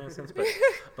expectation in a sense,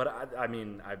 but I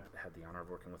mean, I've had the honor of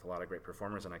working with a lot of great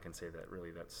performers, and I can say that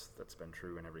really that's been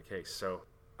true in every case. So.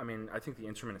 I mean, I think the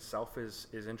instrument itself is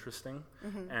interesting,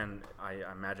 and I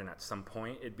imagine at some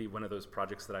point it'd be one of those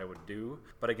projects that I would do.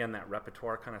 But again, that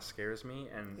repertoire kind of scares me,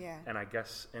 and I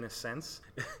guess in a sense,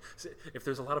 if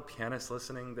there's a lot of pianists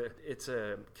listening, that it's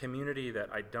a community that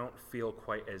I don't feel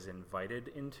quite as invited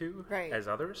into as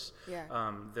others.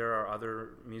 Yeah. There are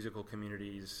other musical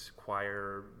communities,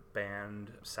 choir,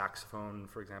 band, saxophone,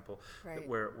 for example,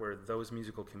 where those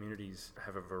musical communities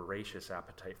have a voracious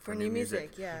appetite for new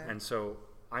music. And so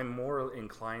I'm more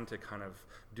inclined to kind of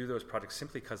do those projects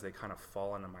simply because they kind of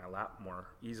fall into my lap more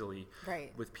easily.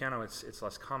 With piano, it's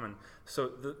less common. So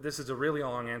this is a really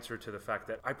long answer to the fact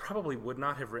that I probably would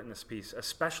not have written this piece,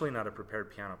 especially not a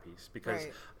prepared piano piece, because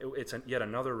it's yet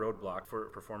another roadblock for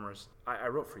performers. I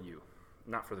wrote for you,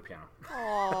 not for the piano.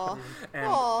 Aww. And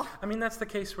Aww. I mean, that's the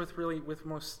case with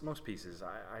most pieces.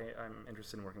 I'm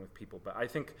interested in working with people, but I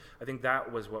think that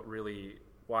was what really.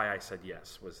 Why I said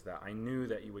yes was that I knew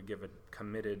that you would give a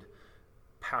committed,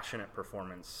 passionate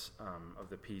performance of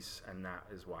the piece, and that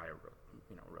is why I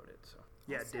wrote it. So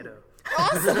yeah, ditto.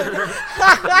 Awesome.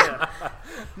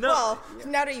 No. Well,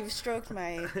 now that you've stroked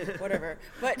my whatever,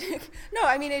 but no,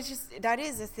 I mean, it's just that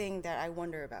is a thing that I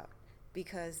wonder about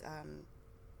because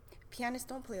pianists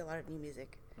don't play a lot of new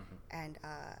music, and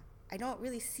I don't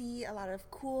really see a lot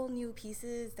of cool new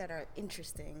pieces that are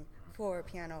interesting for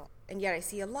piano, and yet I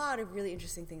see a lot of really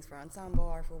interesting things for ensemble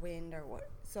or for wind or what.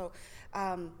 So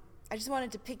I just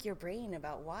wanted to pick your brain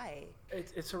about why.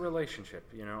 It's a relationship,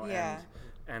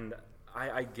 and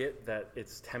I get that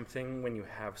it's tempting when you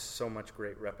have so much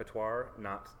great repertoire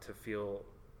not to feel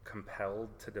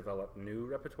compelled to develop new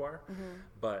repertoire.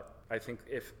 But I think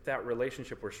if that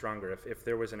relationship were stronger, if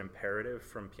there was an imperative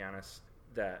from pianists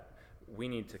that we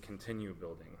need to continue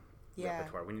building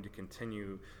repertoire, we need to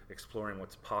continue exploring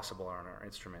what's possible on our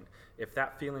instrument. If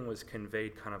that feeling was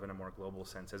conveyed kind of in a more global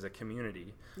sense as a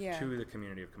community to the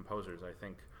community of composers, I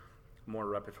think more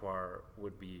repertoire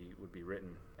would be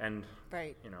written, and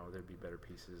there'd be better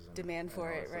pieces. Demand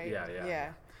for it, right?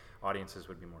 Yeah. Audiences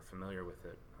would be more familiar with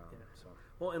it. So.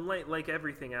 Well, and like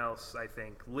everything else, I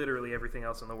think, literally everything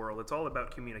else in the world, it's all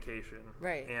about communication.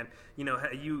 Right. And,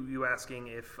 you asking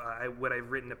if I would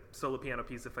have written a solo piano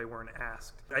piece if I weren't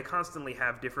asked. I constantly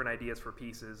have different ideas for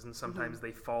pieces, and sometimes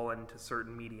they fall into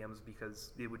certain mediums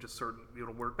because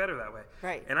it'll work better that way.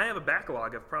 Right. And I have a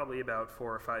backlog of probably about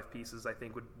 4 or 5 pieces I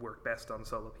think would work best on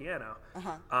solo piano.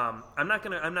 I'm not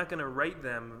gonna write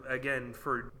them again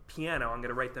for piano. I'm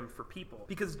gonna write them for people,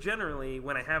 because generally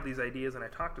when I have these ideas and I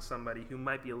talk to somebody who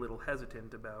might be a little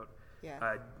hesitant about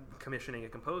commissioning a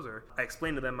composer, I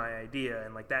explain to them my idea,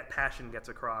 and like that passion gets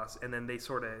across, and then they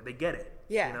get it.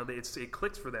 It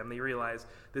clicks for them. They realize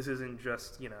this isn't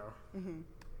just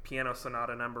Piano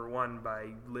Sonata No. 1 by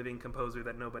living composer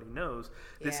that nobody knows.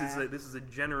 This is a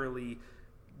generally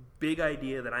big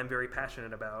idea that I'm very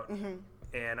passionate about.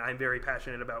 And I'm very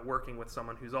passionate about working with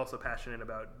someone who's also passionate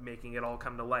about making it all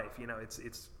come to life.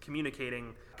 It's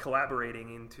communicating,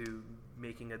 collaborating into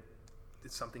making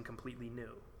something completely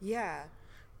new. Yeah.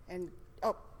 And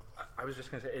I was just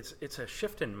going to say it's a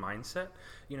shift in mindset,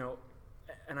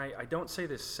 and I don't say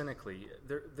this cynically.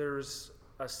 There's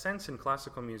a sense in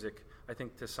classical music I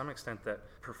think to some extent that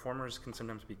performers can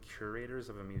sometimes be curators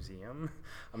of a museum,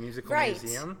 a musical right.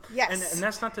 museum. Yes. And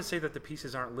that's not to say that the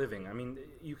pieces aren't living. I mean,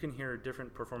 you can hear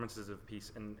different performances of a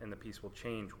piece, and the piece will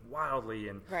change wildly.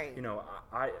 And, right. you know,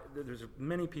 there's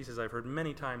many pieces I've heard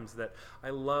many times that I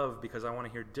love because I want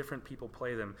to hear different people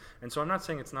play them. And so I'm not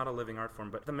saying it's not a living art form,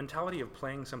 but the mentality of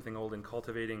playing something old and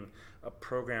cultivating a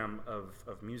program of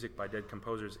music by dead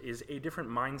composers is a different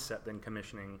mindset than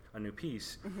commissioning a new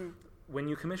piece. Mm-hmm. When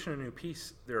you commission a new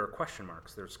piece, there are question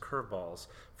marks, there's curveballs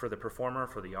for the performer,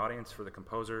 for the audience, for the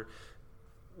composer.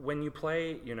 When you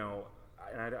play, you know,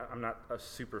 and I'm not a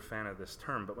super fan of this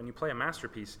term, but when you play a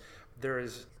masterpiece, there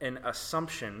is an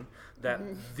assumption that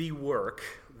the work,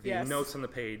 the yes. notes on the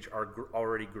page are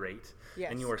already great,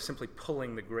 yes. and you are simply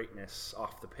pulling the greatness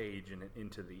off the page and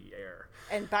into the air.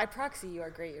 And by proxy, you are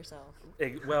great yourself.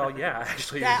 Well, yeah,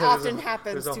 actually. That often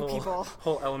happens to people.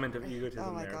 Whole element of egotism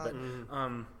oh my there.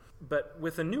 God. But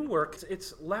with a new work,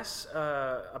 it's less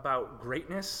about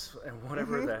greatness and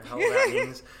whatever the hell that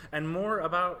means, and more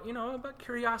about, you know, about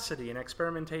curiosity and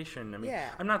experimentation. I mean,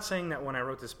 I'm not saying that when I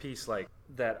wrote this piece, like,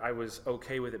 that I was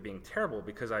okay with it being terrible,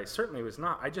 because I certainly was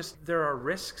not. There are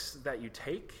risks that you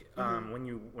take when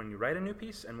you write a new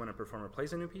piece, and when a performer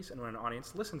plays a new piece, and when an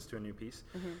audience listens to a new piece.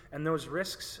 And those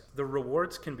risks, the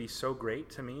rewards can be so great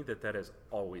to me that is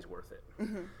always worth it.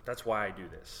 That's why I do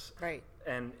this. Right.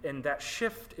 And that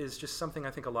shift is just something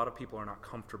I think a lot of people are not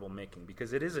comfortable making,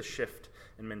 because it is a shift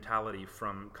in mentality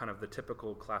from kind of the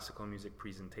typical classical music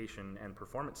presentation and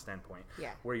performance standpoint,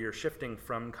 where you're shifting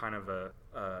from kind of a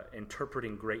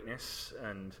interpreting greatness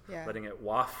and letting it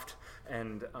waft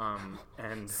and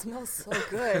it smells so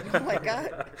good. Oh my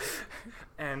God.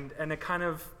 and a kind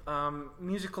of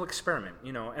musical experiment,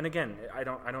 you know. And again, I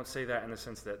don't say that in the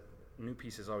sense that new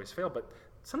pieces always fail, but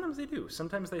sometimes they do.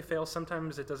 Sometimes they fail.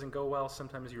 Sometimes it doesn't go well.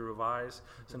 Sometimes you revise.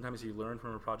 Sometimes you learn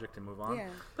from a project and move on. Yeah.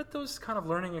 But those kind of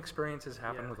learning experiences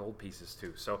happen with old pieces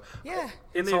too. So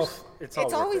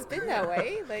it's always been that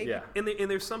way. Like and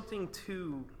there's something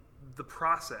to the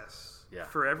process.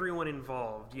 For everyone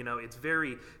involved, you know, it's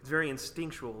very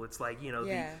instinctual. It's like, you know,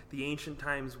 the ancient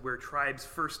times where tribes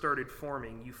first started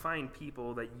forming, you find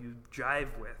people that you jive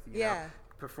with, you know,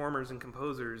 performers and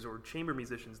composers or chamber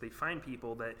musicians. They find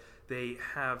people that they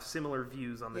have similar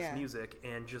views on this music,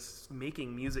 and just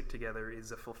making music together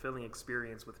is a fulfilling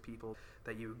experience with people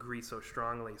that you agree so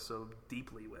strongly, so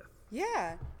deeply with.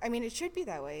 Yeah, I mean, it should be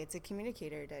that way. It's a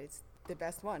communicator that is the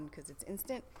best one, because it's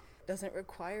instant. Doesn't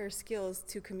require skills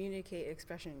to communicate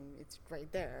expression. It's right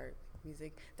there.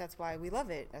 Music. That's why we love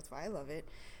it. That's why I love it.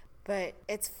 But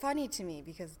it's funny to me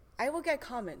because I will get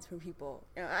comments from people.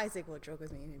 You know, Isaac will joke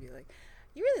with me and he'll be like,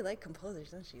 "You really like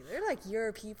composers, don't you? They're like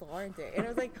your people, aren't they?" And I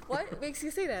was like, "What makes you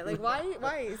say that? Like,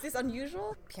 why? Is this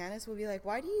unusual?" Pianists will be like,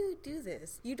 "Why do you do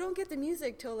this? You don't get the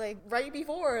music till like right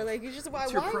before. Like, you just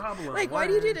What's your problem? Like, why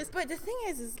do you do this?" But the thing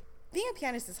is being a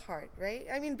pianist is hard, right?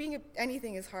 I mean,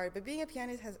 anything is hard, but being a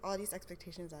pianist has all these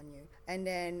expectations on you. And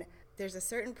then there's a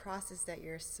certain process that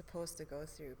you're supposed to go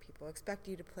through. People expect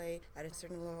you to play at a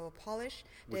certain level of polish.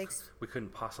 We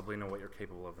couldn't possibly know what you're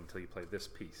capable of until you play this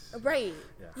piece. Right.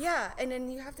 Yeah. And then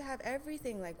you have to have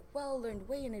everything like well learned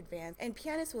way in advance. And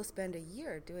pianists will spend a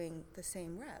year doing the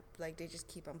same rep. Like, they just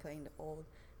keep on playing the old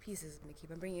pieces and they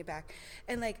keep on bringing it back.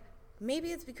 And like,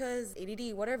 maybe it's because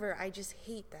ADD, whatever, I just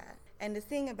hate that. And the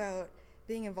thing about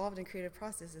being involved in creative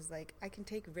process is like, I can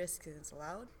take risks and it's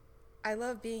allowed. I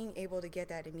love being able to get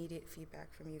that immediate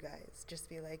feedback from you guys. Just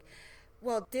be like,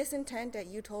 well, this intent that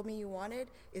you told me you wanted,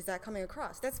 is that coming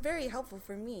across? That's very helpful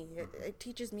for me. It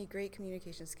teaches me great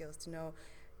communication skills to know,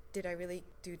 did I really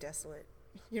do Desolate?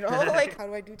 You know, like, how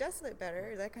do I do Desolate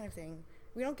better? That kind of thing.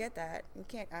 We don't get that. You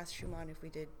can't ask Schumann if we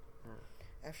did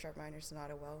F-sharp minor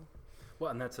sonata well.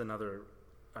 Well, and that's another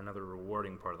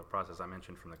rewarding part of the process. I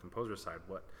mentioned from the composer side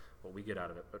what we get out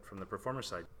of it, but from the performer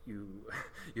side, you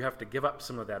have to give up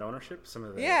some of that ownership, some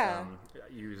of the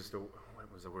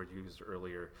what was the word you used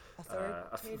earlier?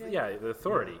 The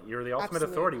authority. You're the ultimate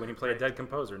authority when you play a dead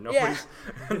composer.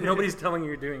 Nobody's telling you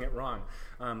you're doing it wrong.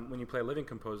 When you play a living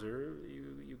composer,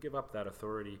 you give up that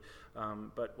authority,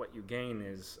 but what you gain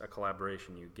is a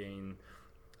collaboration. You gain,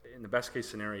 in the best case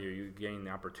scenario, you gain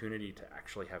the opportunity to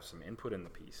actually have some input in the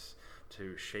piece,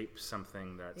 to shape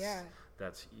something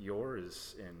that's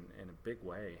yours in a big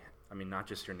way. I mean, not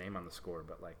just your name on the score,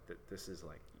 but like this is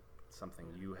like something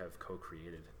you have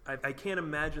co-created. I can't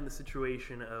imagine the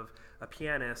situation of a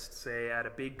pianist, say, at a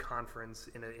big conference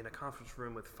in a conference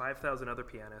room with 5,000 other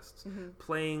pianists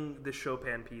playing the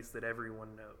Chopin piece that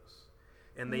everyone knows.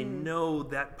 and they know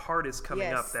that part is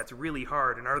coming up that's really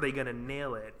hard, and are they going to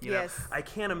nail it? You know, I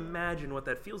can't imagine what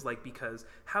that feels like, because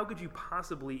how could you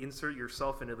possibly insert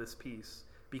yourself into this piece?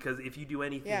 Because if you do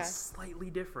anything slightly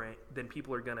different, then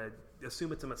people are going to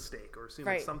assume it's a mistake, or assume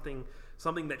it's something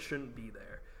that shouldn't be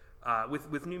there.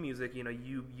 With new music, you know,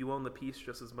 you own the piece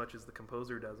just as much as the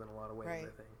composer does in a lot of ways, I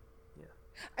think. Yeah.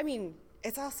 I mean,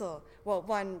 it's also, well,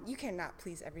 one, you cannot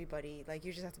please everybody. Like,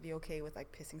 you just have to be okay with,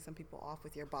 like, pissing some people off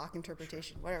with your Bach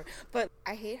interpretation, whatever. But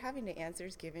I hate having the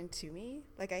answers given to me.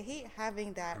 Like, I hate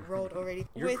having that road already.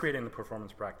 You're creating the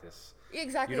performance practice.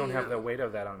 Exactly. You don't have the weight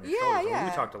of that on your shoulders. I mean,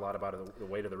 we talked a lot about the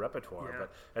weight of the repertoire,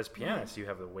 but as pianists, you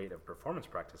have the weight of performance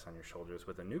practice on your shoulders.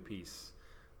 With a new piece,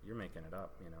 you're making it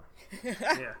up, you know.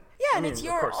 And it's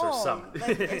your own. Of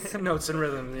course, there's some notes and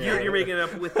rhythm. You're making it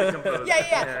up with the composer.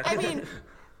 I mean,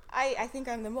 I think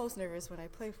I'm the most nervous when I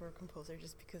play for a composer,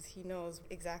 just because he knows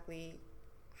exactly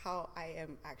how I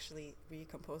am actually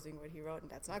recomposing what he wrote,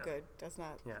 and that's not good. That's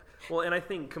not. Yeah. Well, and I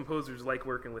think composers like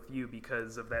working with you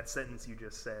because of that sentence you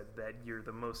just said, that you're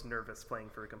the most nervous playing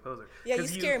for a composer. Yeah, you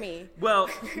scare me. Well,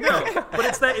 no, but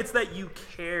it's that you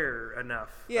care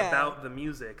enough about the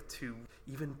music to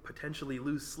even potentially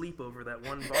lose sleep over that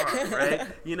one bar, right?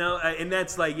 You know, and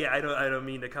that's like, I don't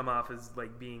mean to come off as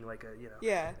like being like a, you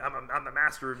know, I'm the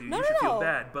master of you. You should feel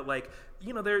bad, but like,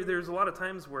 you know, there's a lot of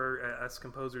times where us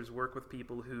composers work with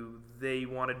people who they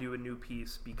want to do a new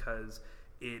piece because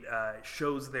it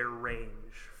shows their range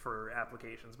for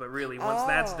applications, but really once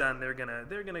that's done, they're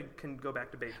gonna can go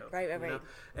back to Beethoven. Right. Know?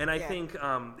 And I think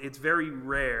it's very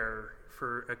rare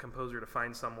for a composer to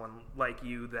find someone like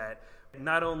you that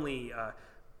not only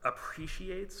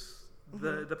appreciates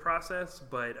the process,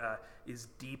 but is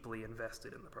deeply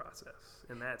invested in the process,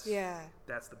 and that's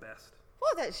the best.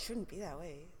 Well, that shouldn't be that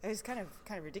way. It's kind of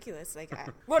ridiculous. Like,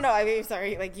 I mean,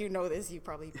 sorry. Like, you know this. You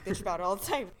probably bitch about it all the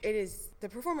time. It is the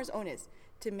performer's onus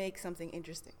to make something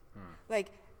interesting. Like,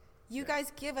 you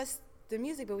guys give us the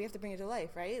music, but we have to bring it to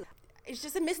life, right? It's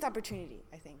just a missed opportunity,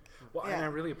 I think. Well, and I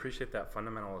really appreciate that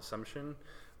fundamental assumption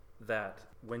that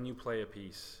when you play a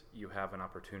piece, you have an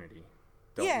opportunity.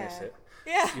 Don't miss it.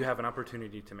 Yeah. You have an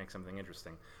opportunity to make something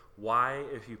interesting. Why,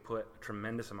 if you put a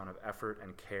tremendous amount of effort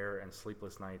and care and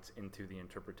sleepless nights into the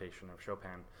interpretation of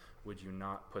Chopin, would you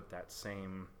not put that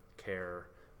same care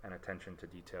and attention to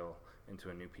detail into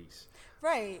a new piece?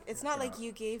 Right. It's not like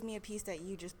you gave me a piece that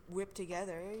you just whipped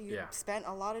together. You spent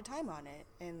a lot of time on it,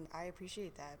 and I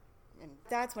appreciate that. And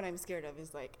that's what I'm scared of,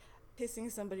 is like pissing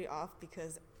somebody off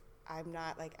because I'm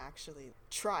not like actually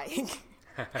trying.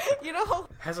 You know?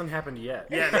 Hasn't happened yet.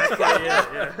 Not quite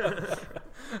yet.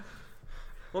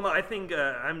 Well, no, I think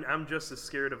I'm just as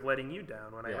scared of letting you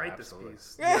down when I write this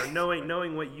piece. You know,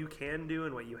 knowing what you can do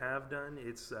and what you have done,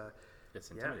 it's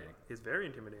intimidating. It's very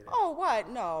intimidating. Oh, what?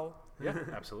 No. Yeah,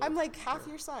 absolutely. I'm like half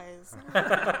your size. You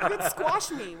could squash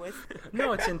me with.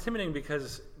 No, it's intimidating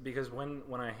because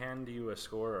when I hand you a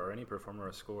score, or any performer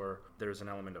a score, there's an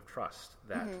element of trust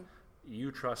that you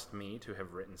trust me to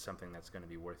have written something that's going to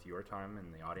be worth your time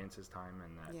and the audience's time,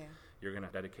 and that you're going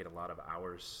to dedicate a lot of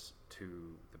hours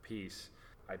to the piece.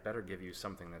 I better give you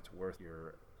something that's worth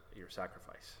your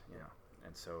sacrifice, you know.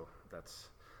 And so that's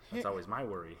always my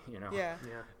worry, you know. Yeah.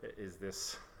 Is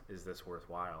this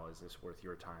worthwhile? Is this worth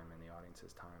your time and the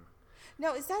audience's time?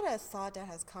 Now, is that a thought that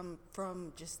has come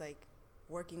from just like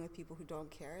working with people who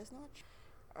don't care as much,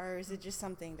 or is it just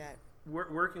something that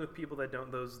working with people that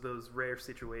don't, those rare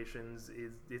situations,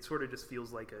 it sort of just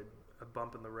feels like a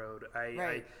bump in the road.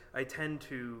 I tend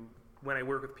to, when I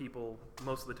work with people,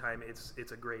 most of the time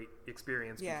it's a great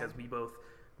experience because we both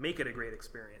make it a great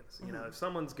experience. You know, if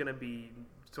someone's going to be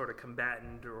sort of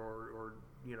combatant or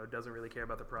you know, doesn't really care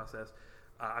about the process,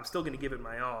 I'm still going to give it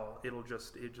my all. It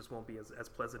just won't be as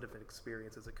pleasant of an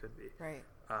experience as it could be. Right.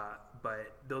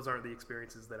 But those aren't the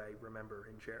experiences that I remember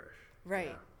and cherish. Right.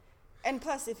 Yeah. And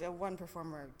plus, if one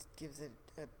performer gives it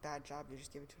a bad job, you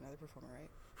just give it to another performer,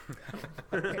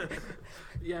 right?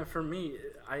 Yeah, for me,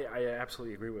 I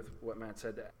absolutely agree with what Matt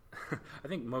said. I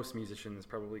think most musicians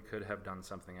probably could have done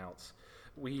something else.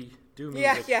 We do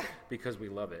music because we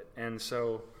love it. And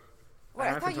so...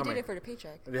 Well, I thought you did it for the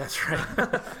paycheck. That's right.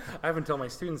 I often tell my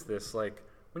students this, like,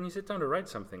 when you sit down to write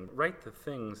something, write the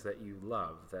things that you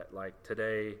love, that, like,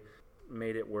 today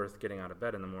made it worth getting out of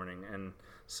bed in the morning. And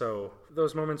so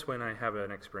those moments when I have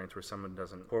an experience where someone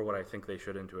doesn't pour what I think they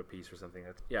should into a piece or something,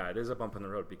 it is a bump in the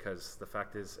road, because the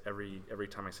fact is every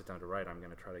time I sit down to write, I'm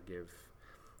going to try to give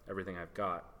everything I've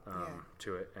got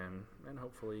to it, and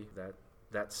hopefully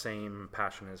that same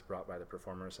passion is brought by the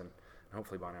performers and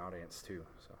hopefully by an audience too.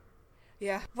 So.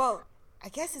 Yeah. Well, I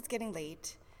guess it's getting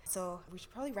late. So we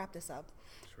should probably wrap this up.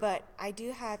 Sure. But I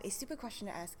do have a stupid question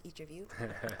to ask each of you.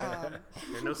 There are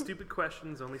no stupid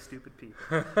questions, only stupid people.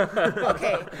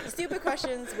 Okay, stupid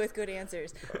questions with good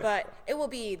answers. But it will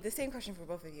be the same question for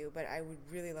both of you, but I would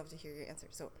really love to hear your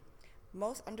answers. So,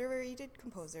 most underrated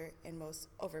composer and most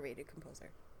overrated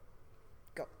composer.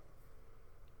 Go.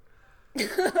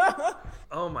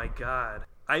 Oh my God.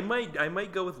 I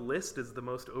might go with Liszt as the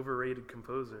most overrated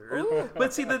composer. Ooh.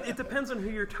 But see, it depends on who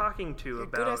you're talking to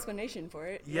about. Good explanation for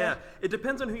it. Yeah, it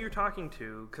depends on who you're talking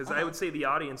to, because I would say the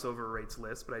audience overrates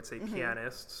Liszt, but I'd say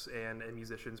pianists and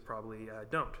musicians probably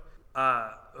don't.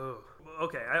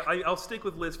 Okay, I'll stick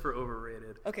with Liszt for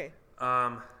overrated. Okay.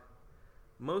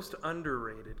 Most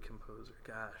underrated composer.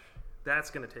 Gosh,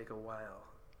 that's gonna take a while.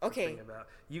 Okay. About.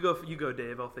 You go,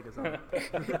 Dave. I'll think of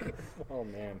something. Oh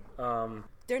man.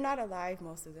 They're not alive,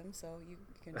 most of them, so you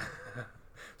can.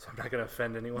 So I'm not gonna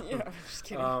offend anyone. Yeah, I'm just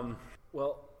kidding.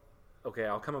 Well, okay,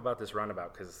 I'll come about this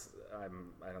roundabout because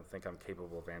I don't think I'm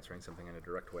capable of answering something in a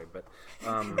direct way. But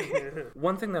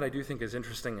one thing that I do think is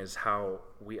interesting is how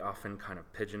we often kind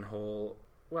of pigeonhole,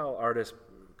 well, artists,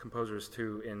 composers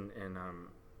too,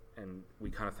 and we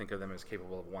kind of think of them as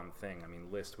capable of one thing. I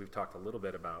mean, Liszt, we've talked a little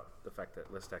bit about the fact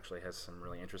that Liszt actually has some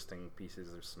really interesting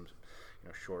pieces. There's some,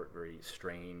 short, very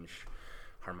strange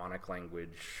harmonic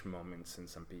language moments in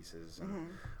some pieces.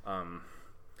 And,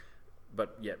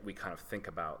 but yet we kind of think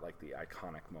about like the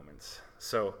iconic moments.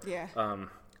 So yeah.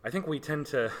 I think we tend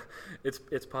to,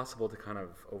 it's possible to kind of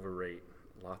overrate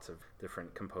lots of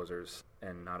different composers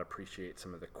and not appreciate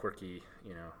some of the quirky,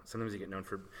 sometimes you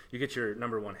get your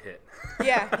number one hit.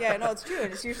 Yeah, no, it's true.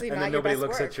 It's usually and not then your nobody best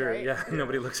looks work, at your, right? yeah,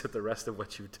 nobody looks at the rest of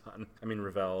what you've done. I mean,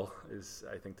 Ravel is,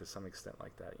 I think, to some extent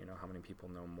like that. How many people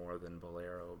know more than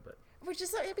Bolero, but... Which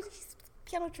is, he's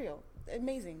piano trio.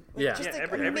 Amazing. Like, yeah. Just yeah,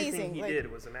 like, everything he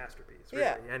did was a masterpiece. Really.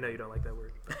 Yeah. I know you don't like that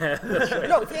word. That's right.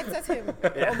 No, that's him.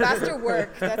 Oh,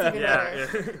 masterwork. That's even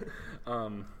better.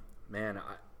 Man,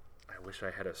 I wish I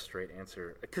had a straight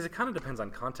answer, because it kind of depends on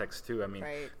context too. I mean,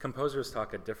 right. Composers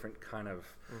talk a different kind of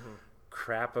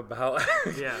crap about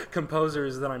Yeah.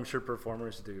 composers than I'm sure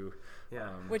performers do. Yeah.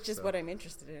 Which is what I'm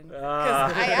interested in.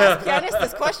 Because I asked pianists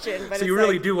this question, but so you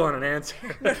really do want an answer.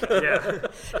 Yeah.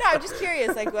 No, I'm just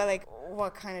curious.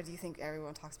 What kind of do you think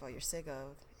everyone talks about you're sick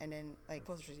of, and then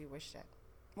composers you wish that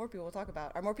more people will talk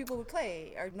about, or more people would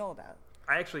play or know about?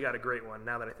 I actually got a great one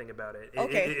now that I think about it.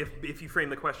 Okay. If you frame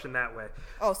the question that way.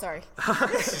 Oh, sorry.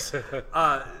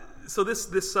 So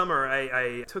this summer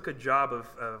I took a job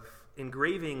of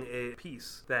engraving a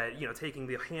piece that, taking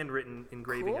the handwritten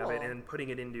engraving of it and putting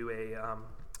it into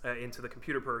into the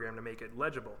computer program to make it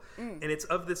legible. And it's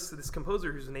of this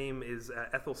composer whose name is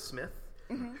Ethel Smith.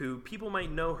 Who people might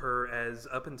know her as,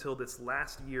 up until this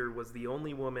last year, was the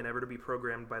only woman ever to be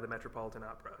programmed by the Metropolitan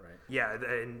Opera. Right. Yeah,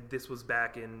 and this was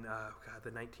back in the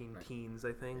 19-teens,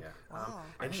 I think. Yeah. Wow.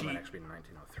 I And think it she, might actually be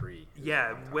 1903.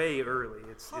 yeah, way early.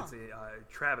 It's a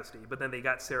travesty. But then they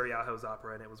got Sarajevo's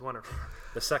opera, and it was wonderful.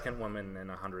 The second woman in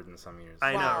 100 and some years.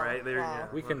 I know, Wow. right? Wow.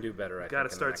 We can do better. I Got to think, in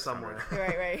the start next somewhere.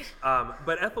 100. Right.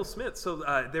 But Ethel Smith,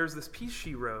 so there's this piece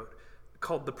she wrote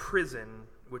called The Prison,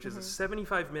 which is a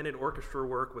 75-minute orchestra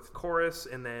work with chorus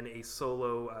and then a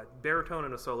solo baritone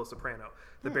and a solo soprano.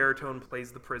 The baritone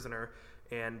plays the prisoner,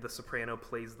 and the soprano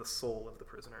plays the soul of the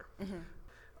prisoner.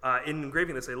 In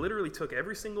engraving this, I literally took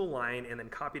every single line and then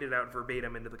copied it out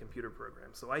verbatim into the computer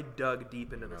program. So I dug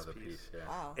deep into this piece. Yeah.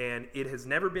 Wow. And it has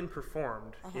never been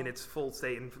performed in its full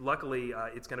state. And luckily,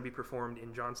 it's going to be performed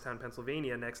in Johnstown,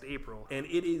 Pennsylvania next April. And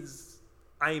it is...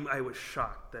 I was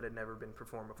shocked that it had never been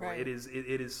performed before. Right. It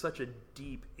is such a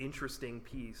deep, interesting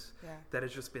piece that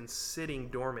has just been sitting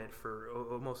dormant for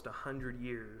almost 100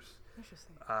 years.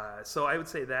 Interesting. So I would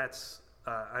say that's...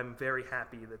 I'm very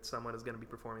happy that someone is going to be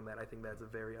performing that. I think that's a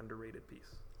very underrated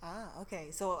piece. Okay.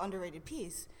 So underrated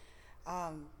piece.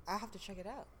 I'll have to check it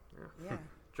out. Yeah.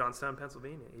 Johnstown,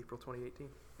 Pennsylvania, April 2018.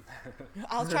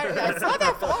 I'll try to. It's not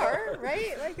that far,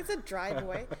 right? It's a drive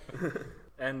away.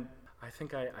 And I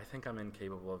think I'm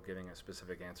incapable of giving a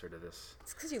specific answer to this.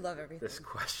 It's because you love everything. This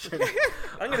question.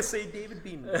 I'm going to say David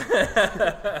Beaton.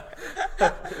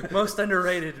 Most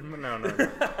underrated.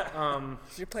 No.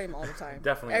 You play him all the time.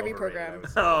 Definitely every overrated, I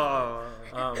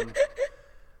program. would say.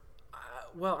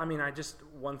 Well, I mean,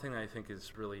 one thing I think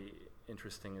is really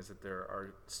interesting is that there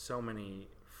are so many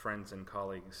friends and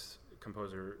colleagues,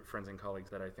 composer friends and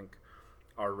colleagues, that I think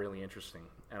are really interesting,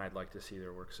 and I'd like to see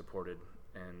their work supported.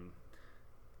 And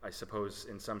I suppose,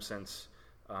 in some sense,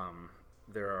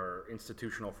 there are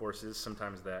institutional forces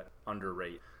sometimes that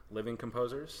underrate living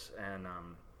composers, and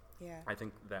I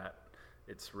think that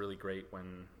it's really great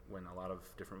when a lot of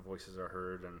different voices are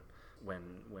heard, and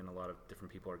when a lot of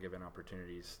different people are given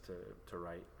opportunities to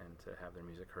write and to have their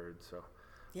music heard. So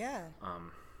yeah,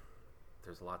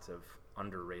 there's lots of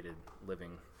underrated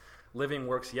living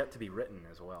works yet to be written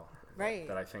as well. Right.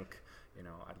 That I think,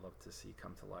 I'd love to see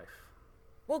come to life.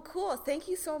 Well, cool. Thank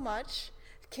you so much.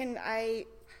 Can I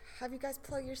have you guys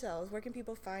plug yourselves? Where can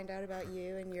people find out about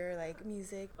you and your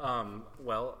music?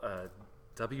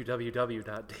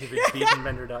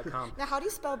 www.davidbiedenbender.com. Now, how do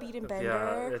you spell Biedenbender?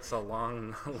 Yeah, it's a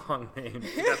long name.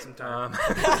 You got some time.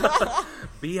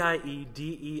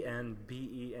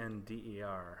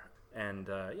 BIEDENBENDER. And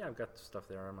I've got stuff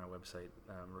there on my website.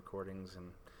 Recordings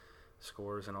and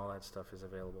scores and all that stuff is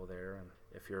available there. And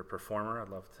if you're a performer, I'd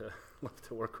love to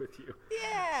work with you.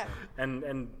 Yeah.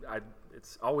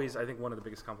 It's always, I think, one of the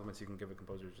biggest compliments you can give a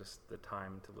composer is just the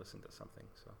time to listen to something.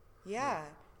 So. Yeah.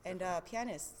 And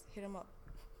pianists, hit them up.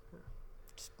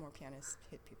 Just more pianists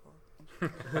hit people.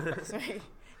 Sorry.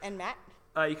 And Matt?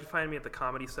 You can find me at the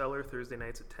Comedy Cellar Thursday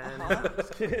nights at 10.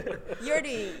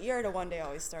 You're the one they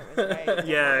always start with, right?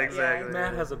 Yeah, exactly.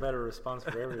 Matt has a better response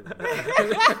for everything.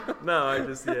 No,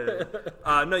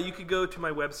 no, you could go to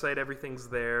my website. Everything's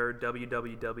there,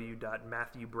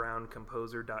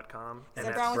 www.matthewbrowncomposer.com. And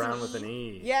that's Brown Brown with an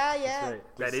E. Yeah. That's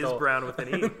right. That is Brown with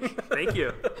an E. Thank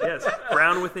you. Yes,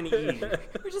 Brown with an E.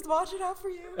 We're just watching out for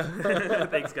you.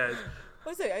 Thanks, guys.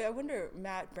 I wonder,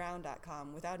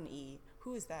 mattbrown.com without an E.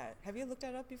 Who is that? Have you looked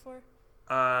that up before?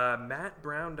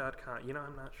 Mattbrown.com.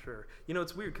 I'm not sure.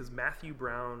 It's weird because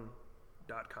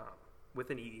MatthewBrown.com with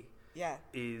an E. Yeah.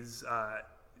 Is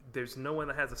there's no one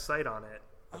that has a site on it,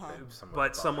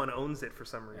 but someone owns it for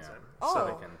some reason. Oh. So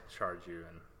they can charge you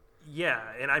and. Yeah,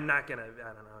 and I'm not gonna.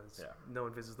 I don't know. No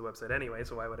one visits the website anyway,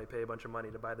 so why would I pay a bunch of money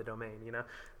to buy the domain?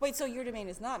 Wait, so your domain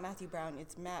is not Matthew Brown;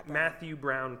 it's Matt Brown. Matthew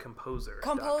Brown Composer.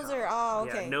 Composer. Oh,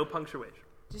 okay. Yeah, no punctuation.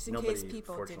 Just in Nobody, case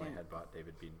people fortunately, didn't. had bought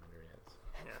David Biedenbender yet.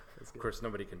 Yeah, that's good. Of course,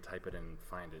 nobody can type it and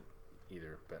find it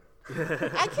either. But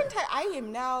I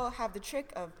am now have the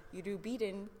trick of you do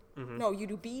Bieden. Mm-hmm. No, you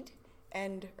do bead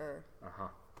and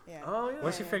Yeah. Oh yeah.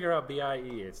 Once you figure out BIE,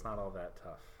 it's not all that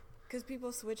tough. Because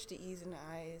people switch to E's and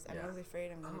I's. I'm really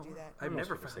afraid I'm going to do that. I've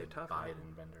never found found it tough.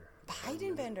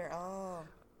 Biedenbender. Oh.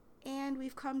 And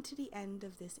we've come to the end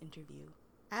of this interview.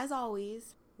 As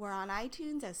always, we're on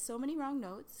iTunes as So Many Wrong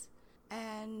Notes.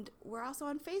 And we're also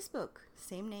on Facebook.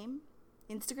 Same name.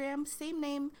 Instagram, same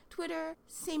name. Twitter,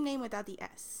 same name without the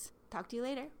S. Talk to you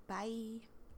later. Bye.